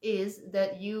 is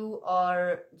that you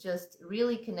are just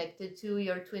really connected to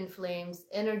your twin flames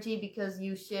energy because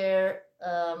you share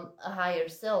a higher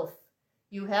self.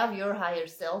 You have your higher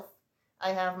self.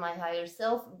 I have my higher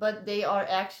self, but they are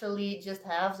actually just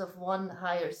halves of one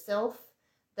higher self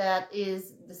that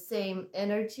is the same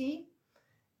energy.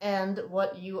 And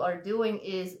what you are doing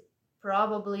is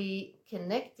probably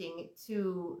connecting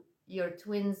to your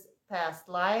twins' past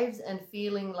lives and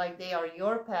feeling like they are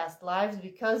your past lives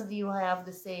because you have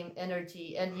the same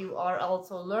energy and you are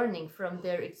also learning from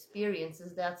their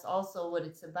experiences. That's also what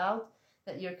it's about,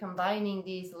 that you're combining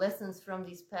these lessons from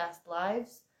these past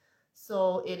lives.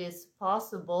 So it is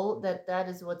possible that that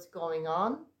is what's going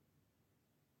on,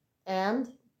 and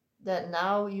that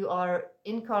now you are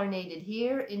incarnated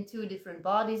here in two different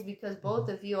bodies because both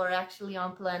of you are actually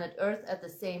on planet Earth at the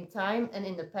same time. And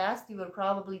in the past, you were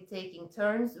probably taking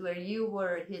turns where you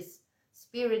were his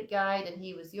spirit guide and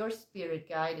he was your spirit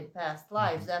guide in past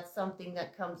lives. That's something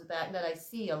that comes back that I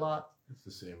see a lot. It's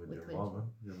the same with your twin mom. Huh?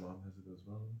 Your mom has it as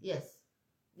well. Yes.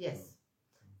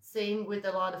 Same with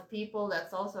a lot of people.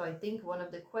 That's also, I think, one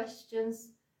of the questions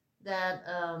that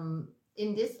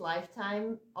in this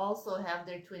lifetime also have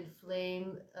their twin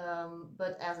flame,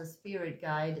 but as a spirit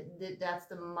guide. That's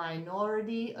the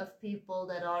minority of people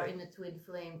that are in a twin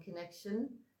flame connection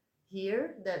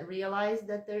here, that realize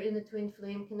that they're in a twin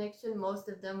flame connection. Most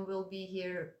of them will be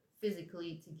here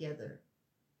physically together.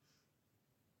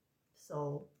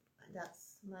 So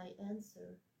that's my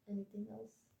answer. Anything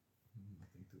else?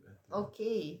 Nothing to add.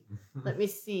 Okay, let me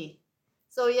see.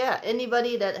 So yeah,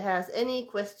 anybody that has any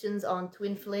questions on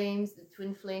twin flames, the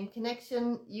twin flame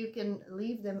connection, you can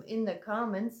leave them in the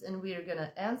comments and we're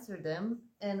gonna answer them.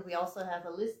 And we also have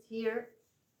a list here.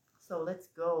 So let's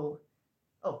go.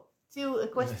 Oh, to a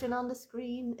question on the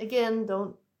screen. Again,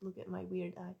 don't look at my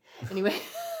weird eye. Anyway.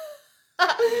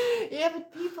 Yeah,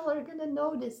 but people are gonna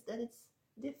notice that it's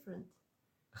different.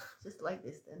 Just like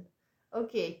this then.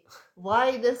 Okay,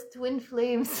 why does twin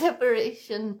flame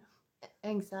separation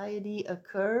anxiety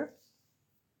occur?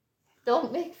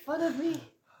 Don't make fun of me.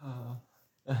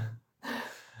 The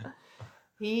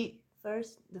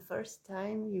first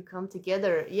time you come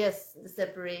together. Yes, the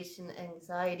separation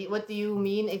anxiety. What do you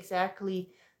mean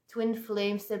exactly? Twin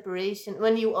flame separation.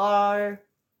 When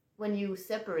you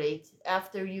separate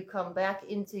after you come back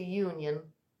into union,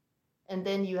 and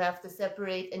then you have to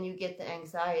separate and you get the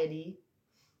anxiety.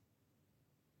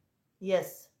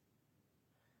 Yes.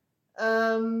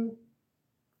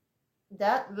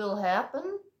 That will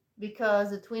happen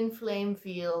because the twin flame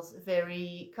feels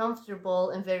very comfortable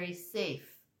and very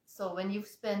safe. So when you've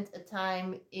spent a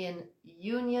time in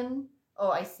union,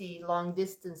 oh, I see, long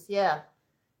distance, yeah.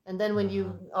 And then when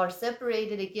you are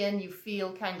separated again, you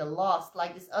feel kind of lost,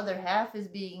 like this other half is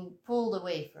being pulled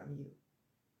away from you.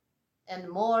 And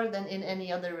more than in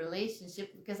any other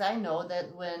relationship, because I know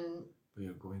that when... But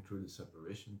you're going through the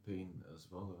separation pain as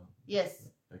well. Yes.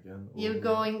 Again. You're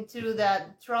going through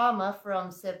that trauma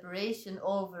from separation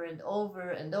over and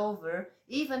over and over.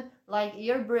 Even like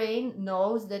your brain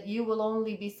knows that you will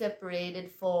only be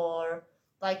separated for,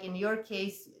 like in your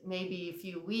case, maybe a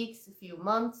few weeks, a few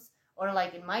months. Or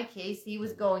like in my case, he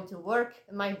was going to work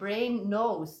and my brain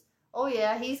knows, oh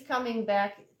yeah, he's coming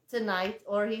back tonight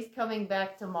or he's coming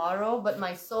back tomorrow. But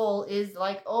my soul is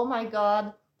like, oh my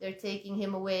God, they're taking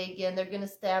him away again. They're going to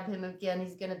stab him again.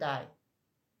 He's going to die.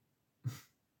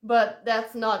 But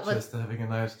that's not what... Just having a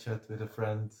nice chat with a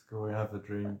friend, go have a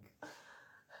drink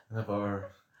in a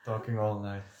bar, talking all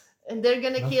night. And they're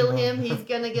going to kill him. He's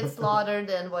going to get slaughtered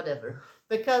and whatever.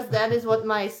 Because that is what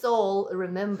my soul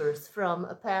remembers from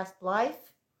a past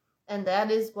life. And that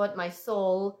is what my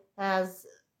soul has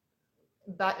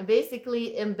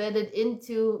basically embedded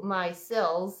into my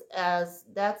cells, as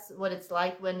that's what it's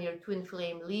like when your twin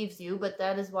flame leaves you. But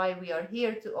that is why we are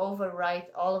here, to overwrite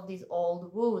all of these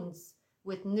old wounds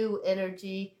with new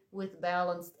energy, with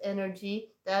balanced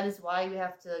energy. That is why we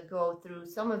have to go through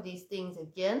some of these things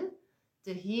again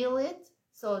to heal it,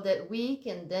 so that we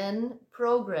can then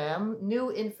program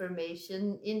new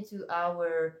information into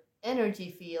our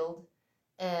energy field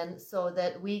and so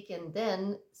that we can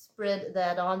then spread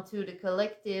that onto the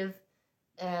collective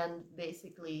and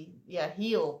basically,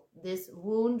 heal this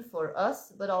wound for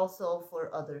us, but also for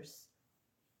others.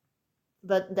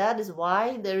 But that is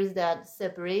why there is that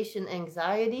separation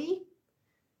anxiety,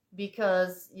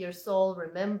 because your soul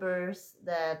remembers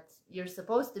that you're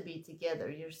supposed to be together.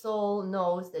 Your soul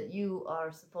knows that you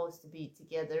are supposed to be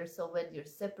together. So when you're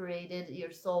separated,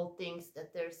 your soul thinks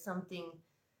that there's something,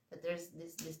 that there's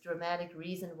this dramatic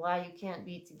reason why you can't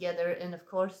be together. And of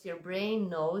course, your brain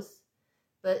knows,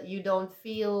 but you don't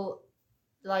feel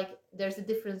like there's a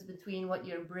difference between what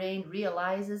your brain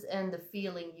realizes and the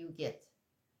feeling you get.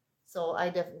 So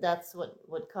that's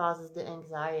what causes the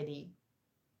anxiety.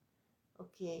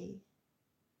 Okay.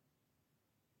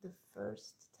 The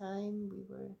first time we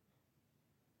were...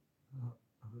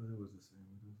 I thought it was the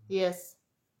same. Yes.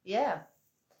 Yeah.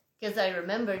 Because I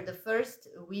remember the first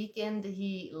weekend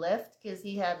he left because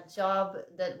he had a job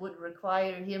that would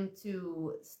require him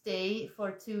to stay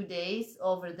for 2 days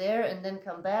over there and then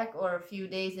come back, or a few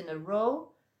days in a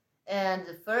row. And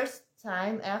the first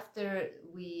time after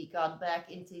we got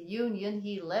back into union,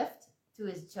 he left to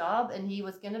his job and he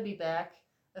was going to be back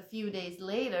a few days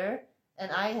later.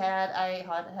 And I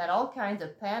had all kinds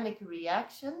of panic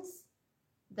reactions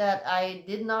that I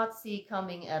did not see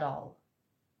coming at all.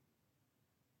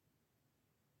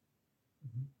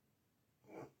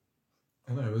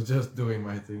 And I was just doing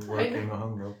my thing, working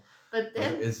on them. But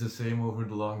then it's the same over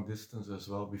the long distance as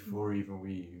well. Before even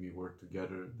we work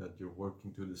together, that you're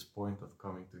working to this point of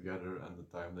coming together, and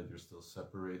the time that you're still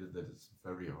separated, that it's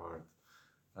very hard.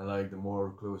 And like the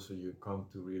more closer you come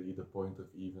to really the point of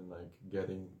even like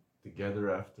getting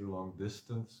together after long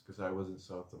distance, because I was in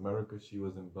South America, she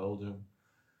was in Belgium.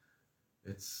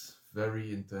 It's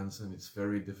very intense and it's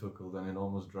very difficult, and it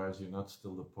almost drives you nuts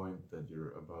till the point that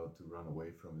you're about to run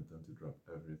away from it and to drop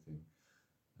everything.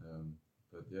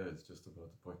 But yeah, it's just about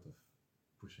the point of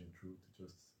pushing through to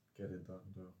just get it done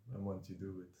though. And once you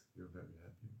do it, you're very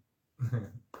happy.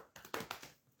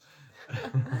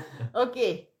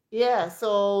 Okay, yeah,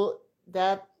 so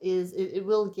that is, it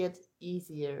will get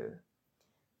easier.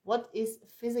 What is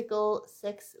physical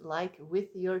sex like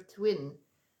with your twin?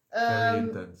 Very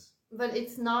intense. But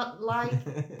it's not like,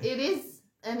 it is,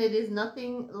 and it is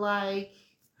nothing like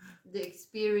the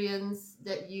experience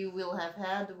that you will have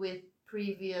had with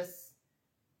previous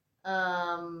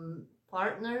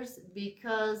partners,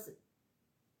 because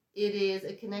it is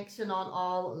a connection on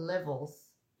all levels,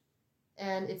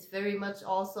 and it's very much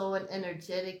also an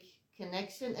energetic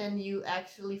connection, and you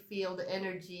actually feel the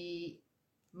energy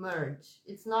merge.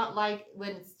 It's not like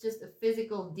when it's just a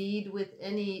physical deed with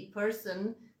any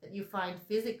person that you find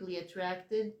physically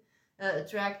attractive.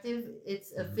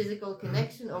 It's a physical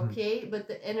connection, okay, but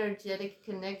the energetic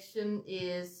connection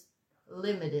is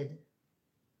limited.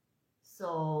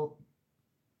 So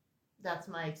that's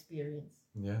my experience.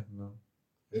 Yeah, no.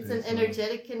 It's an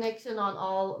energetic connection on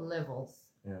all levels.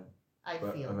 Yeah. I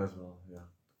feel. And as well, yeah.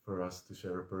 For us to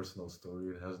share a personal story,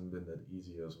 it hasn't been that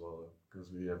easy as well,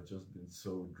 because we have just been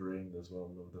so drained as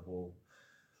well of the whole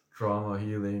trauma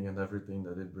healing and everything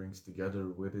that it brings together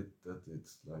with it, that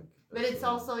it's like... But it's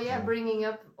also, bringing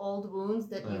up old wounds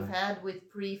that you've had with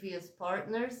previous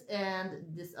partners, and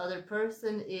this other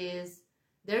person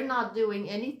they're not doing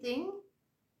anything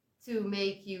to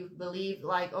make you believe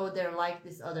like, oh, they're like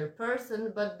this other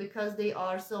person, but because they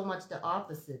are so much the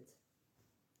opposite,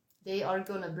 they are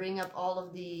going to bring up all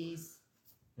of these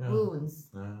wounds,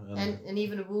 and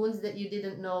even wounds that you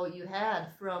didn't know you had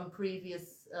from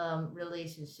previous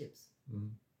relationships.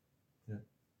 Yeah.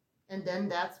 And then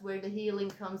that's where the healing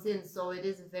comes in. So it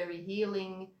is a very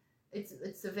healing,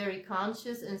 it's a very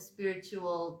conscious and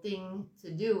spiritual thing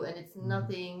to do, and it's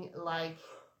nothing like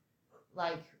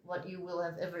what you will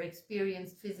have ever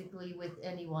experienced physically with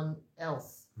anyone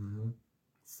else.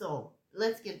 So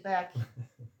let's get back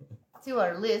to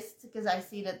our list, because I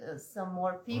see that some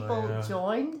more people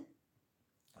joined.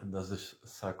 And does the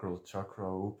sacral chakra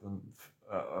open?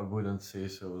 I wouldn't say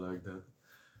so like that.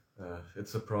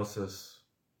 It's a process.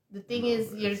 The thing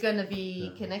is, you're going to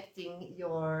be connecting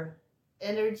your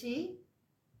energy.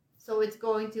 So it's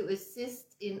going to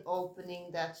assist in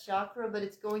opening that chakra, but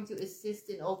it's going to assist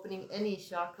in opening any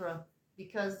chakra,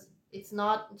 because it's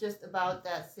not just about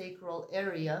that sacral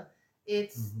area.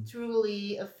 It's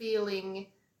truly a feeling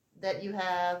that you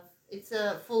have. It's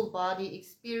a full body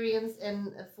experience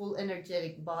and a full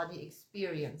energetic body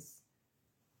experience.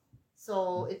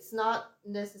 So it's not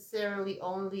necessarily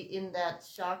only in that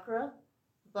chakra,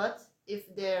 but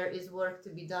if there is work to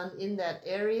be done in that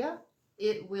area,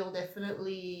 it will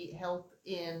definitely help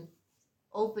in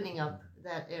opening up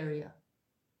that area.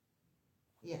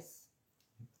 Yes.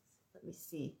 me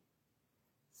see.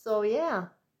 So yeah,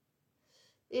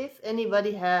 if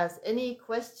anybody has any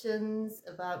questions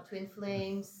about twin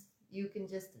flames, you can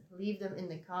just leave them in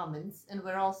the comments. And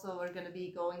we're going to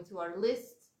be going to our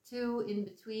list too in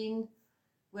between.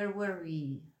 Where were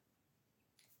we?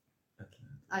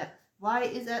 Why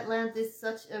is Atlantis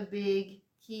such a big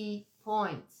key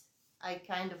point? I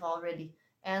kind of already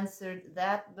answered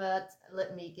that, but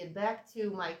let me get back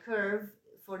to my curve.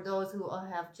 For those who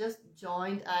have just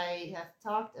joined, I have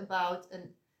talked about a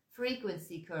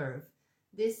frequency curve.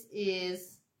 This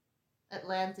is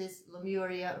Atlantis,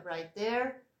 Lemuria right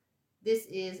there. This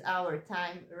is our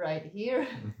time right here.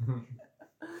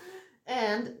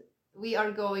 And we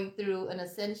are going through an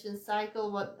ascension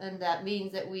cycle, and that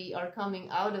means that we are coming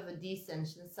out of a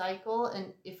descension cycle.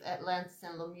 And if Atlantis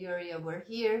and Lemuria were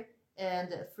here and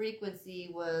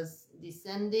frequency was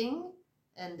descending,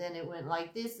 and then it went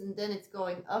like this, and then it's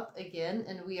going up again,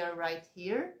 and we are right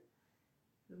here,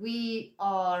 we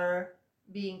are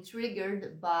being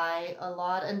triggered by a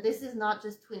lot. And this is not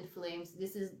just twin flames,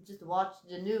 this is just watch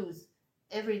the news.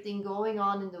 Everything going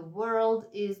on in the world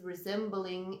is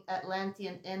resembling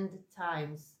Atlantean end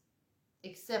times,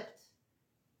 except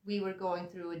we were going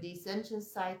through a descension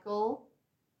cycle,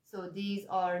 so these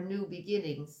are new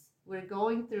beginnings. We're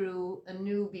going through a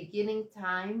new beginning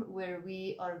time where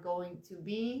we are going to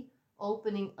be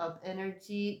opening up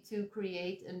energy to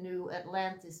create a new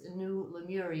Atlantis, a new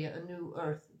Lemuria, a new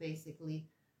Earth, basically.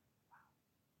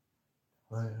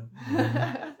 Oh,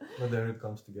 yeah. Well, there it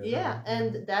comes together. Yeah,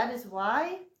 and that is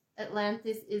why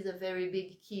Atlantis is a very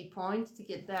big key point, to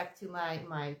get back to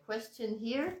my question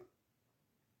here,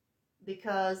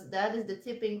 because that is the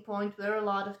tipping point where a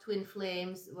lot of twin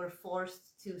flames were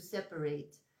forced to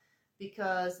separate,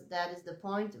 because that is the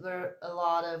point where a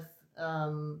lot of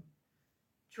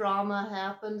trauma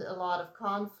happened, a lot of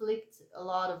conflict, a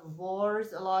lot of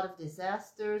wars, a lot of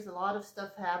disasters, a lot of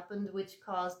stuff happened which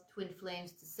caused twin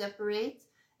flames to separate.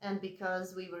 And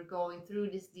because we were going through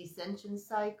this descension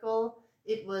cycle,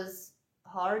 it was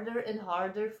harder and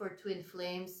harder for twin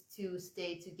flames to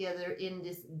stay together in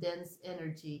this dense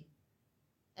energy.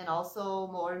 And also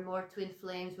more and more twin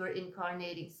flames were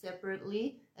incarnating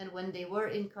separately, and when they were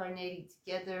incarnating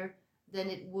together, then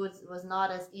it was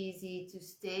not as easy to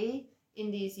stay in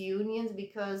these unions,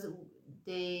 because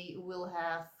they will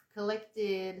have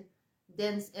collected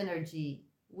dense energy,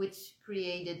 which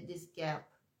created this gap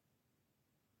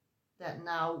that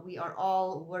now we are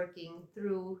all working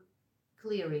through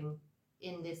clearing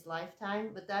in this lifetime.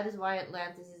 But that is why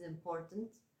Atlantis is important,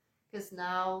 because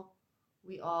now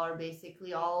we are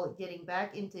basically all getting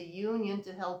back into union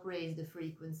to help raise the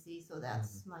frequency. So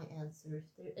that's my answer.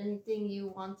 Is there anything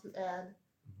you want to add?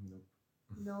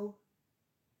 Nope.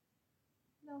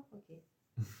 No? Okay.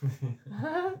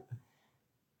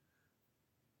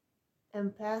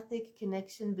 Empathic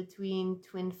connection between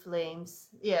twin flames.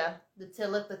 Yeah, the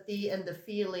telepathy and the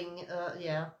feeling.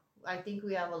 Yeah, I think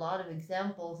we have a lot of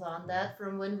examples on that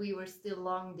from when we were still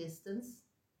long distance.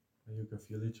 And you can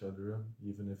feel each other,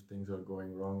 even if things are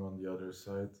going wrong on the other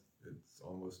side. It's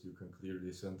almost, you can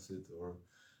clearly sense it, or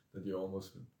that you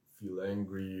almost feel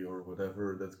angry or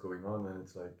whatever that's going on, and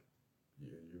it's like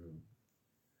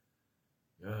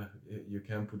you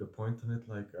can't put a point on it.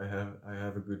 Like, I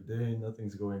have a good day,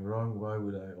 nothing's going wrong, why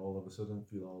would I all of a sudden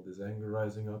feel all this anger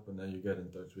rising up? And then you get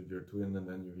in touch with your twin, and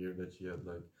then you hear that she had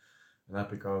like an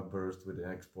epic outburst with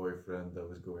an ex-boyfriend that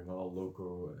was going all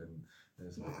loco, and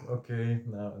it's like, okay,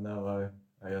 now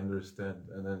I understand.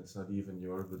 And then it's not even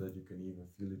yours, but that you can even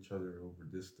feel each other over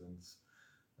distance,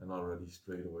 and already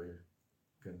straight away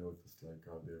you can notice like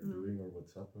how they're doing or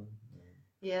what's happening.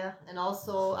 Yeah, and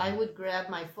also I would grab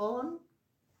my phone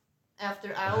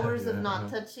after hours of not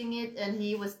touching it, and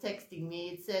he was texting me.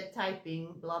 It said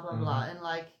typing, blah, blah, blah, and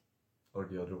like... Or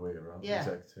the other way around, yeah.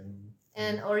 Exact same.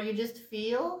 And, or you just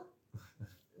feel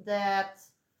that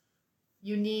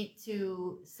you need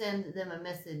to send them a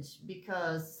message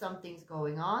because something's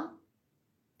going on,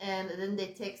 and then they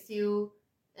text you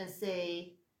and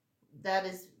say, that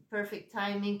is perfect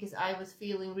timing because I was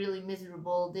feeling really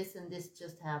miserable, this and this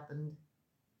just happened.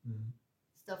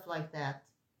 Stuff like that.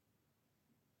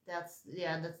 That's the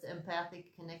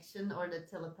empathic connection or the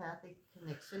telepathic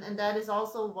connection. And that is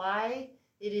also why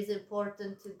it is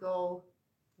important to go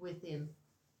within.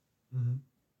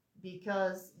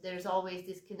 Because there's always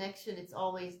this connection, it's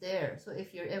always there. So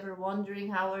if you're ever wondering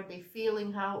how are they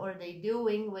feeling, how are they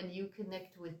doing, when you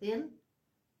connect within,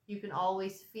 you can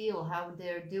always feel how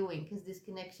they're doing, because this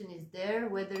connection is there,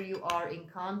 whether you are in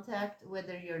contact,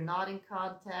 whether you're not in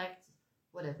contact,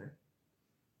 whatever.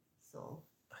 So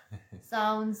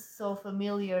sounds so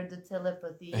familiar, the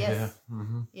telepathy. Yes.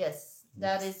 Yes,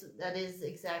 That is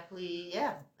exactly,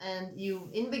 yeah. And you,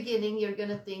 in beginning, you're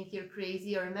gonna think you're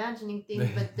crazy or imagining things,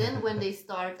 but then when they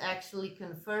start actually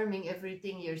confirming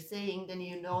everything you're saying, then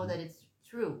you know that it's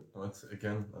true. Well, that's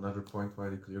again another point why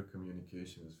the clear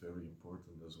communication is very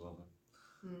important as well.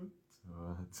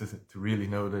 To really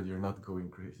know that you're not going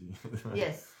crazy.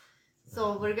 Yes.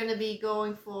 So we're going to be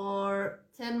going for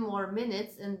 10 more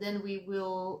minutes, and then we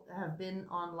will have been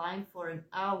online for an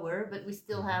hour, but we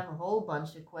still have a whole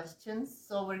bunch of questions.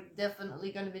 So we're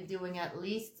definitely going to be doing at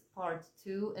least part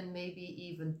 2 and maybe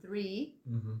even 3,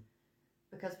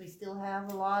 because we still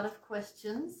have a lot of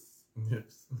questions.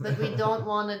 Yes. But we don't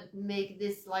want to make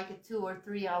this like a 2 or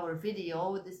 3 hour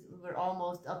video. We're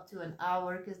almost up to an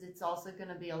hour, because it's also going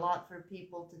to be a lot for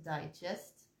people to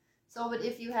digest. So, but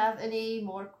if you have any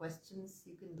more questions,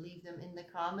 you can leave them in the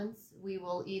comments. We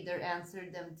will either answer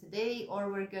them today,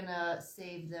 or we're gonna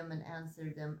save them and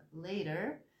answer them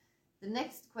later. The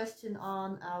next question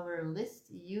on our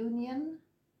list, union.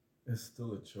 It's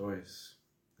still a choice.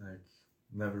 Like,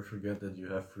 never forget that you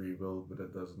have free will, but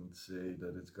it doesn't say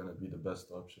that it's gonna be the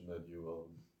best option that you will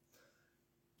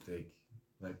take.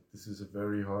 Like, this is a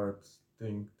very hard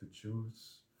thing to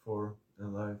choose for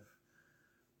in life.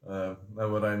 Now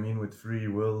what I mean with free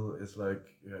will is like,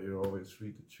 yeah, you're always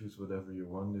free to choose whatever you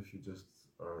want if you just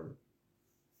are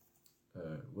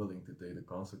willing to take the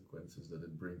consequences that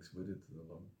it brings with it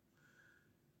along.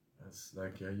 It's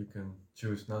like, yeah, you can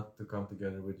choose not to come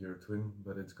together with your twin,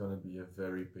 but it's gonna be a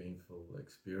very painful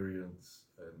experience,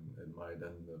 and it might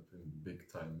end up in big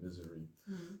time misery.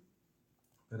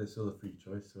 But it's still a free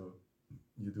choice, so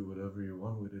you do whatever you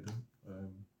want with it.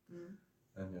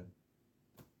 And yeah,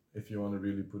 if you want to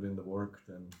really put in the work,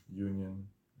 then union,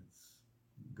 it's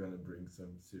gonna bring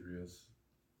some serious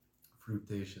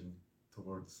fruitation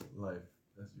towards life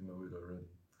as you know it already.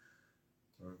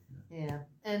 Yeah,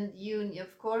 and union,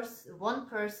 of course, one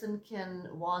person can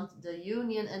want the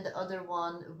union and the other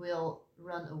one will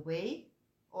run away,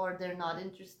 or they're not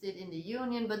interested in the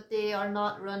union, but they are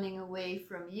not running away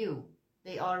from you.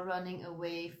 They are running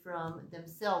away from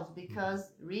themselves,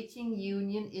 because reaching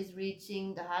union is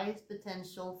reaching the highest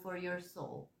potential for your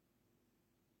soul.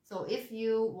 So if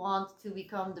you want to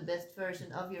become the best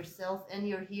version of yourself and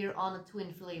you're here on a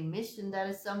twin flame mission, that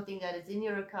is something that is in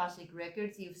your Akashic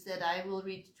records. You've said, I will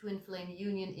reach twin flame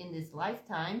union in this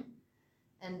lifetime.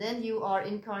 And then you are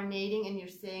incarnating and you're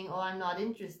saying, oh, I'm not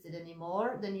interested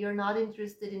anymore. Then you're not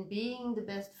interested in being the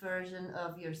best version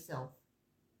of yourself.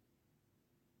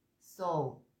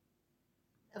 So,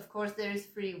 of course, there is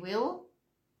free will,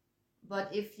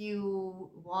 but if you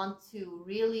want to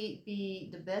really be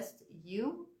the best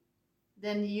you,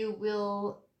 then you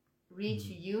will reach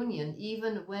union,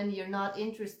 even when you're not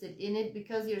interested in it,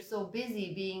 because you're so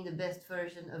busy being the best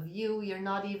version of you, you're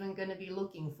not even going to be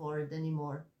looking for it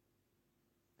anymore.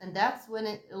 And that's when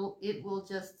it will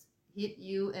just hit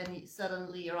you, and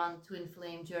suddenly you're on twin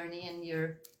flame journey, and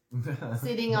you're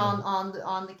sitting on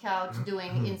the couch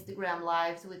doing Instagram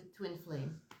lives with twin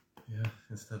flame. Yeah,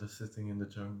 instead of sitting in the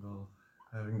jungle,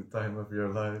 having the time of your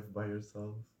life by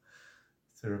yourself,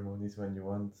 ceremonies when you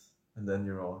want, and then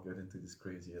you all get into this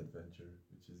crazy adventure,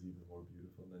 which is even more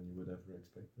beautiful than you would ever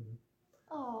expected it.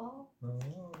 Aww.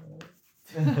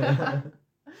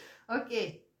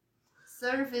 Okay.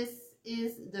 Service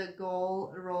is the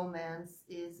goal, romance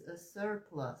is a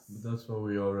surplus. But that's what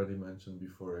we already mentioned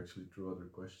before, actually, through other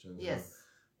questions. Yes.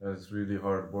 It's really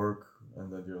hard work,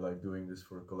 and that you're like doing this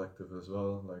for a collective as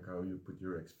well, like how you put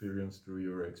your experience through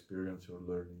your experience, your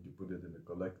learning, you put it in a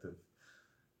collective,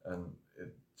 and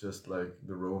it just like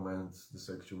the romance, the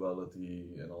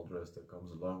sexuality, and all the rest that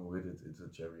comes along with it, it's a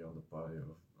cherry on the pie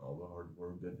of all the hard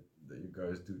work that you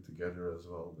guys do together as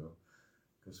well, though.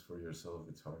 Because for yourself,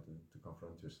 it's hard to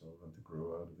confront yourself and to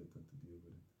grow out of it and to deal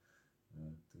with it.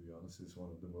 To be honest, it's one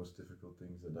of the most difficult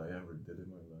things that I ever did in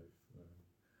my life.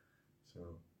 So,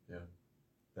 yeah,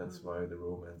 that's why the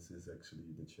romance is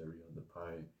actually the cherry on the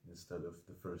pie instead of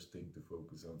the first thing to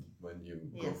focus on when you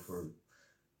go for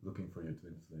looking for your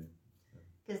twin flame.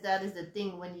 Because that is the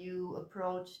thing, when you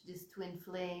approach this twin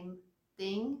flame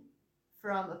thing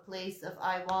from a place of,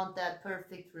 I want that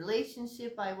perfect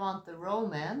relationship, I want the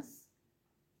romance,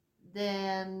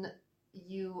 then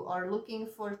you are looking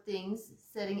for things,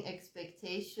 setting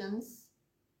expectations,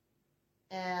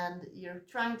 and you're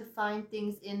trying to find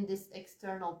things in this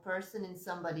external person, in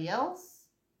somebody else,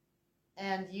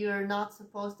 and you're not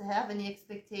supposed to have any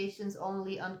expectations,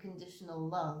 only unconditional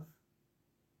love.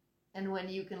 And when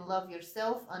you can love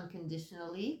yourself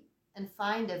unconditionally and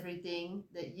find everything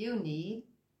that you need,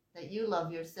 that you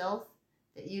love yourself,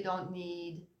 that you don't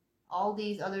need all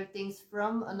these other things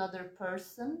from another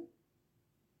person,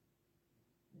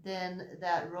 then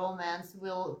that romance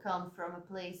will come from a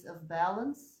place of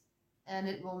balance, and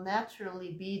it will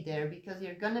naturally be there because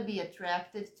you're going to be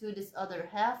attracted to this other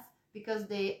half because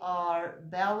they are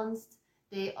balanced,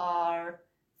 they are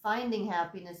finding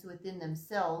happiness within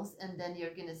themselves, and then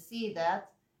you're going to see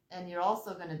that, and you're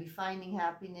also going to be finding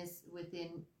happiness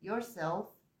within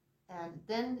yourself, and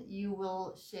then you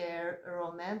will share a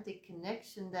romantic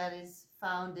connection that is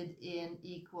founded in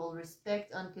equal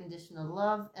respect, unconditional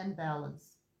love, and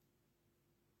balance.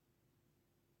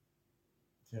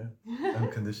 Yeah,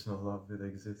 unconditional love, it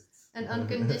exists. And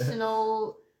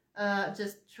unconditional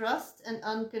just trust and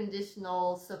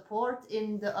unconditional support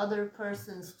in the other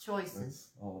person's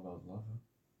choices. That's all about love. Huh?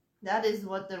 That is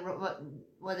what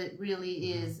it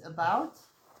really is about.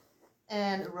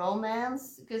 And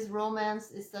romance, because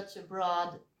romance is such a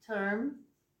broad term,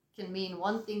 can mean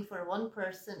one thing for one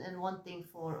person and one thing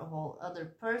for a whole other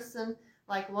person.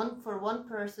 Like for one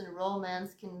person,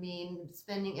 romance can mean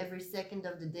spending every second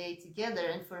of the day together.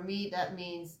 And for me, that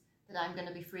means that I'm going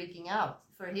to be freaking out.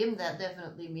 For him, that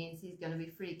definitely means he's going to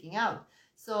be freaking out.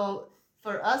 So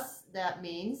for us, that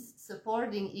means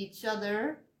supporting each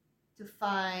other to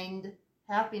find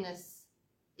happiness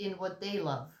in what they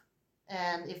love.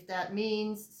 And if that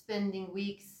means spending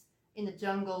weeks in the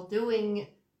jungle doing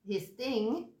his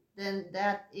thing, then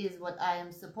that is what I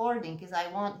am supporting, because I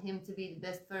want him to be the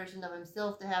best version of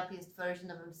himself, the happiest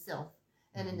version of himself.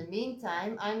 And in the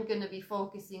meantime, I'm going to be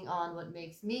focusing on what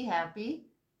makes me happy.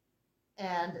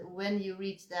 And when you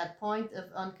reach that point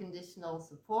of unconditional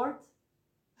support,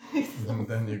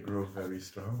 then you grow very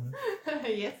strong.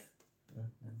 Yes.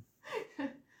 Yeah.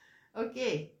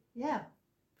 Okay, yeah.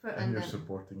 And you're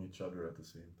supporting each other at the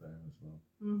same time as well,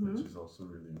 which is also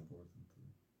really important.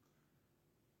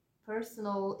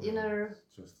 Personal inner...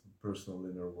 Just personal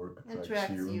inner work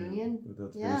attracts union. But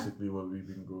that's basically what we've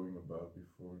been going about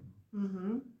before.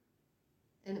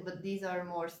 But these are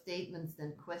more statements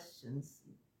than questions.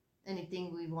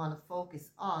 Anything we want to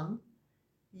focus on.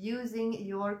 Using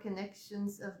your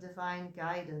connections of divine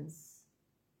guidance.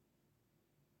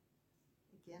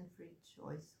 Again, free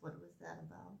choice. What was that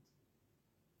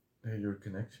about? Your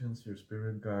connections, your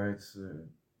spirit guides,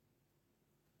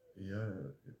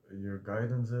 your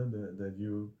guidance, that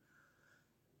you,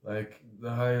 like, the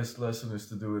highest lesson is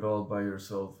to do it all by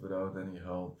yourself without any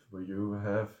help, but you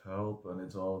have help, and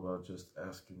it's all about just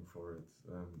asking for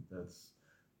it. And that's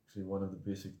actually one of the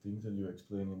basic things that you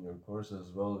explain in your course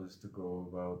as well, is to go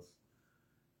about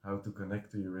how to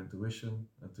connect to your intuition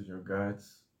and to your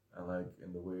guides, and like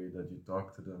in the way that you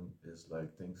talk to them is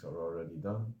like things are already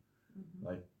done.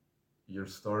 Like, you're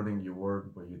starting your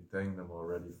work, but you thank them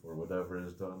already for whatever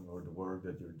is done, or the work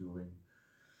that you're doing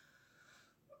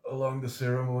along the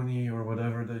ceremony, or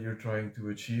whatever that you're trying to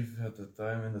achieve at the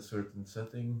time in a certain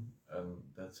setting. And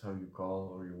that's how you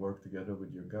call or you work together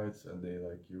with your guides, and they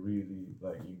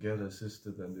you get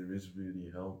assisted, and there is really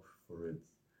help for it.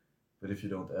 But if you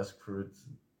don't ask for it,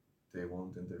 they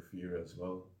won't interfere as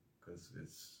well, because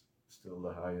it's still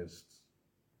the highest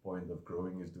point of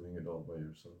growing is doing it all by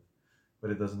yourself. But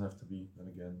it doesn't have to be, and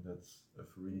again, that's a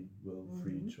free will,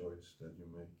 free choice that you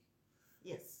make.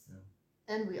 Yes.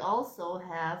 Yeah. And we also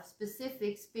have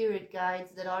specific spirit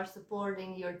guides that are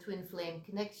supporting your twin flame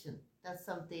connection. That's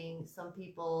something some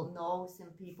people know, some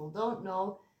people don't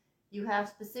know. You have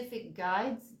specific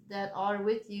guides that are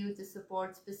with you to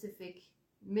support specific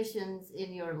missions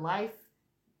in your life,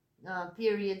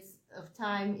 periods of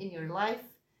time in your life,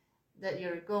 that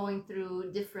you're going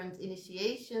through different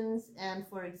initiations. And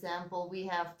for example, we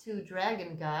have 2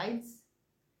 dragon guides.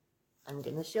 I'm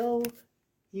gonna show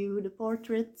you the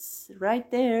portraits right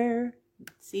there.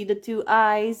 See the 2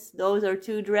 eyes? Those are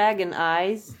 2 dragon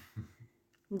eyes.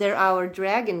 They're our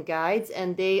dragon guides,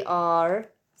 and they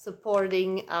are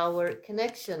supporting our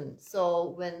connection. So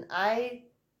when I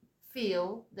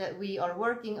feel that we are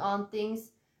working on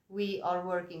things, we are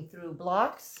working through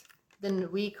blocks,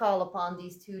 then we call upon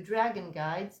these 2 dragon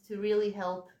guides to really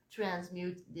help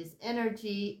transmute this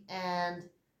energy and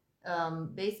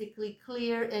basically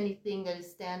clear anything that is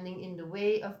standing in the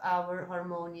way of our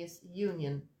harmonious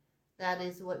union. That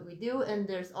is what we do. And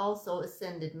there's also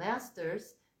ascended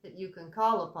masters that you can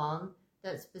call upon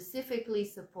that specifically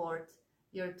support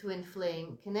your twin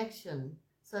flame connection,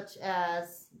 such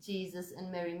as Jesus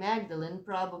and Mary Magdalene,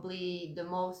 probably the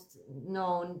most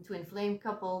known twin flame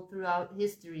couple throughout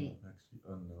history. Well, actually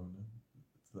unknown.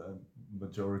 The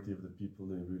majority of the people,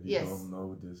 they really don't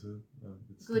know this.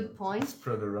 It's good point.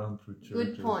 Spread around through churches.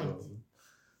 Good point. Well.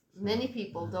 So, many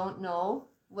people don't know.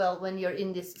 Well, when you're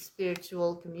in this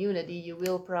spiritual community, you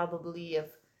will probably have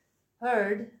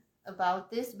heard about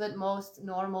this, but most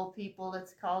normal people,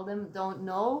 let's call them, don't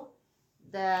know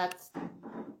that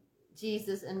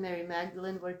Jesus and Mary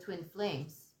Magdalene were twin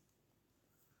flames.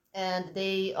 And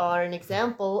they are an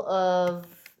example of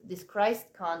this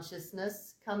Christ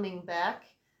consciousness coming back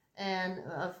and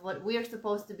of what we're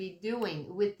supposed to be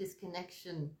doing with this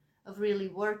connection of really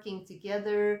working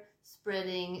together,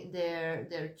 spreading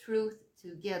their truth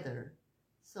together.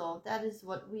 So that is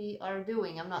what we are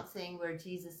doing. I'm not saying we're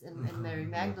Jesus and Mary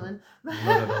Magdalene. Not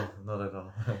at all. Not at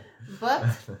all. But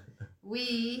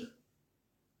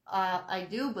I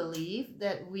do believe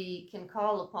that we can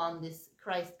call upon this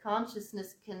Christ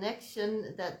consciousness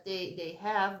connection that they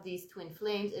have, these twin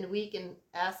flames, and we can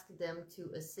ask them to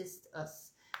assist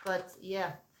us. But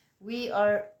yeah, we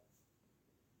are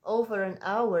over an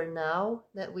hour now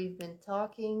that we've been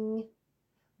talking,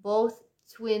 both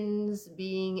twins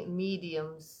being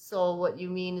mediums. So what you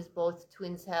mean is both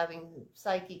twins having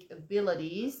psychic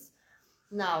abilities.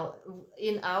 Now,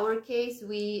 in our case,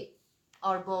 we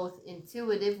are both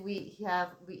intuitive. We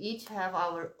each have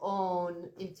our own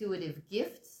intuitive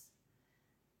gifts,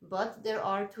 but there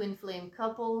are twin flame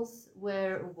couples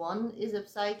where one is a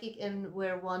psychic and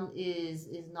where one is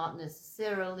not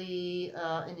necessarily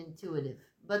an intuitive.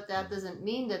 But that doesn't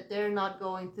mean that they're not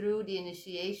going through the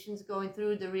initiations, going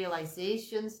through the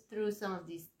realizations, through some of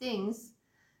these things,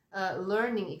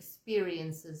 learning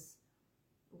experiences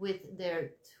with their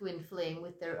twin flame,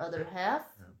 with their other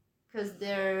half, because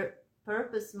their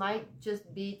purpose might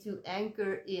just be to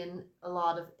anchor in a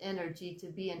lot of energy, to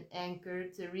be an anchor,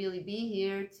 to really be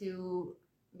here, to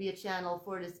be a channel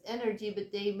for this energy,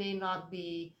 but they may not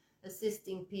be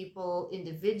assisting people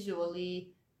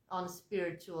individually on a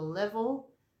spiritual level.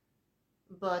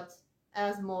 But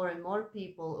as more and more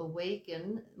people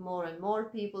awaken, more and more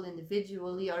people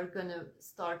individually are going to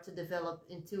start to develop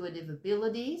intuitive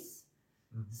abilities.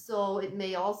 Mm-hmm. So it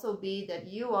may also be that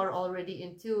you are already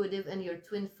intuitive and your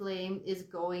twin flame is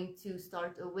going to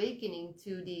start awakening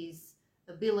to these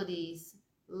abilities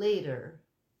later.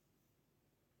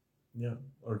 Yeah,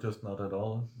 or just not at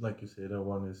all. Like you say, that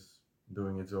one is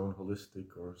doing its own holistic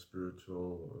or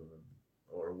spiritual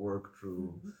or work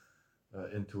through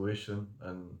intuition,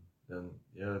 and then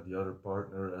the other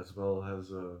partner as well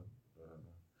has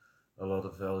a lot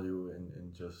of value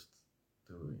in just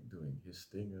doing his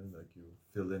thing, and like you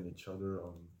fill in each other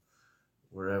on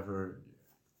wherever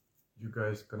you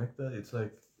guys connect. That it's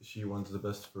like she wants the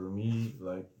best for me,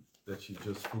 like that she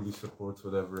just fully supports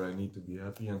whatever I need to be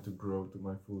happy and to grow to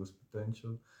my fullest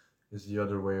potential. Is the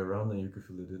other way around, and you can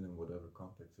fill it in whatever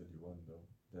context that you want, though.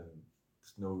 Then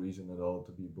there's no reason at all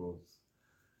to be both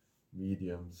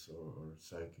mediums or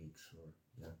psychics, or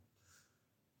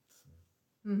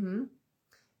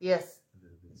Yes.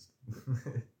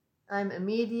 I'm a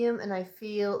medium, and I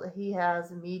feel he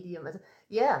has a medium.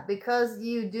 Yeah, because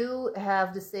you do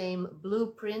have the same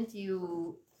blueprint.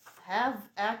 You have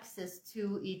access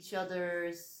to each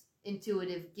other's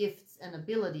intuitive gifts and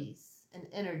abilities and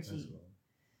energy. Well.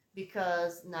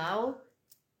 Because now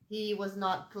he was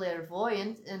not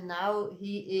clairvoyant, and now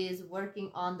he is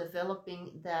working on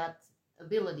developing that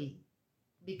ability,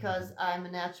 because I'm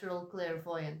a natural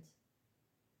clairvoyant.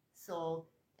 So,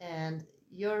 and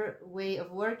your way of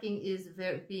working is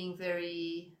being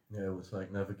very... Yeah, it was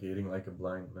like navigating like a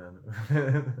blind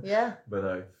man. Yeah. But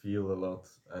I feel a lot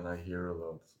and I hear a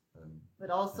lot. But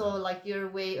also like your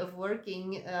way of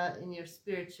working in your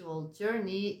spiritual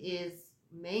journey is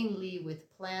mainly with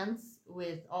plants,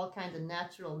 with all kinds of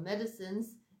natural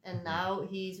medicines, and now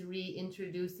he's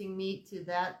reintroducing me to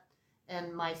that,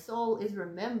 and my soul is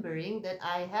remembering that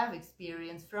I have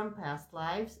experience from past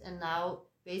lives, and now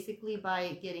basically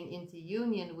by getting into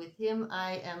union with him,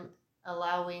 I am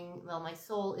allowing, my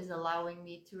soul is allowing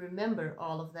me to remember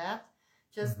all of that,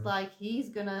 just like he's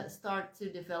gonna start to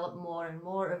develop more and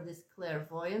more of this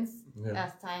clairvoyance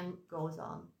as time goes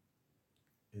on.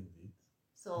 Indeed.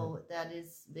 So that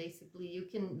is basically, you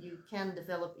can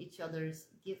develop each other's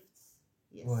gifts.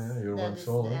 Yes. Well, yeah, you're that one is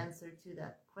soul. the answer to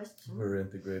that question. We're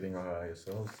integrating our higher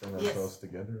selves and ourselves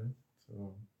together.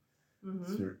 So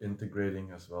you're integrating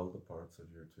as well the parts of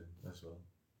your twin as well.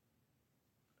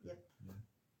 Yep. Yeah.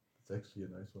 It's actually a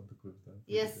nice one to close down.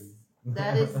 Yes,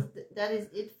 that is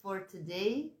it for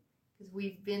today, because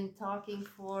we've been talking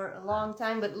for a long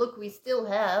time. But look, we still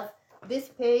have this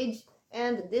page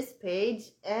and this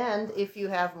page, and if you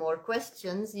have more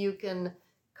questions, you can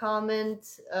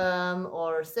comment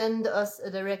or send us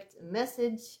a direct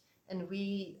message, and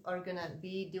we are gonna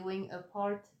be doing a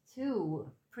part 2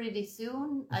 pretty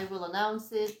soon. I will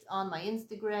announce it on my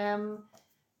Instagram.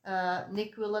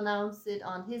 Nick will announce it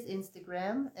on his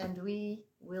Instagram, and we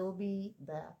will be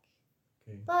back.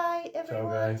 Okay. Bye,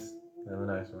 everyone. Ciao, guys. Have a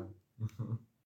nice one.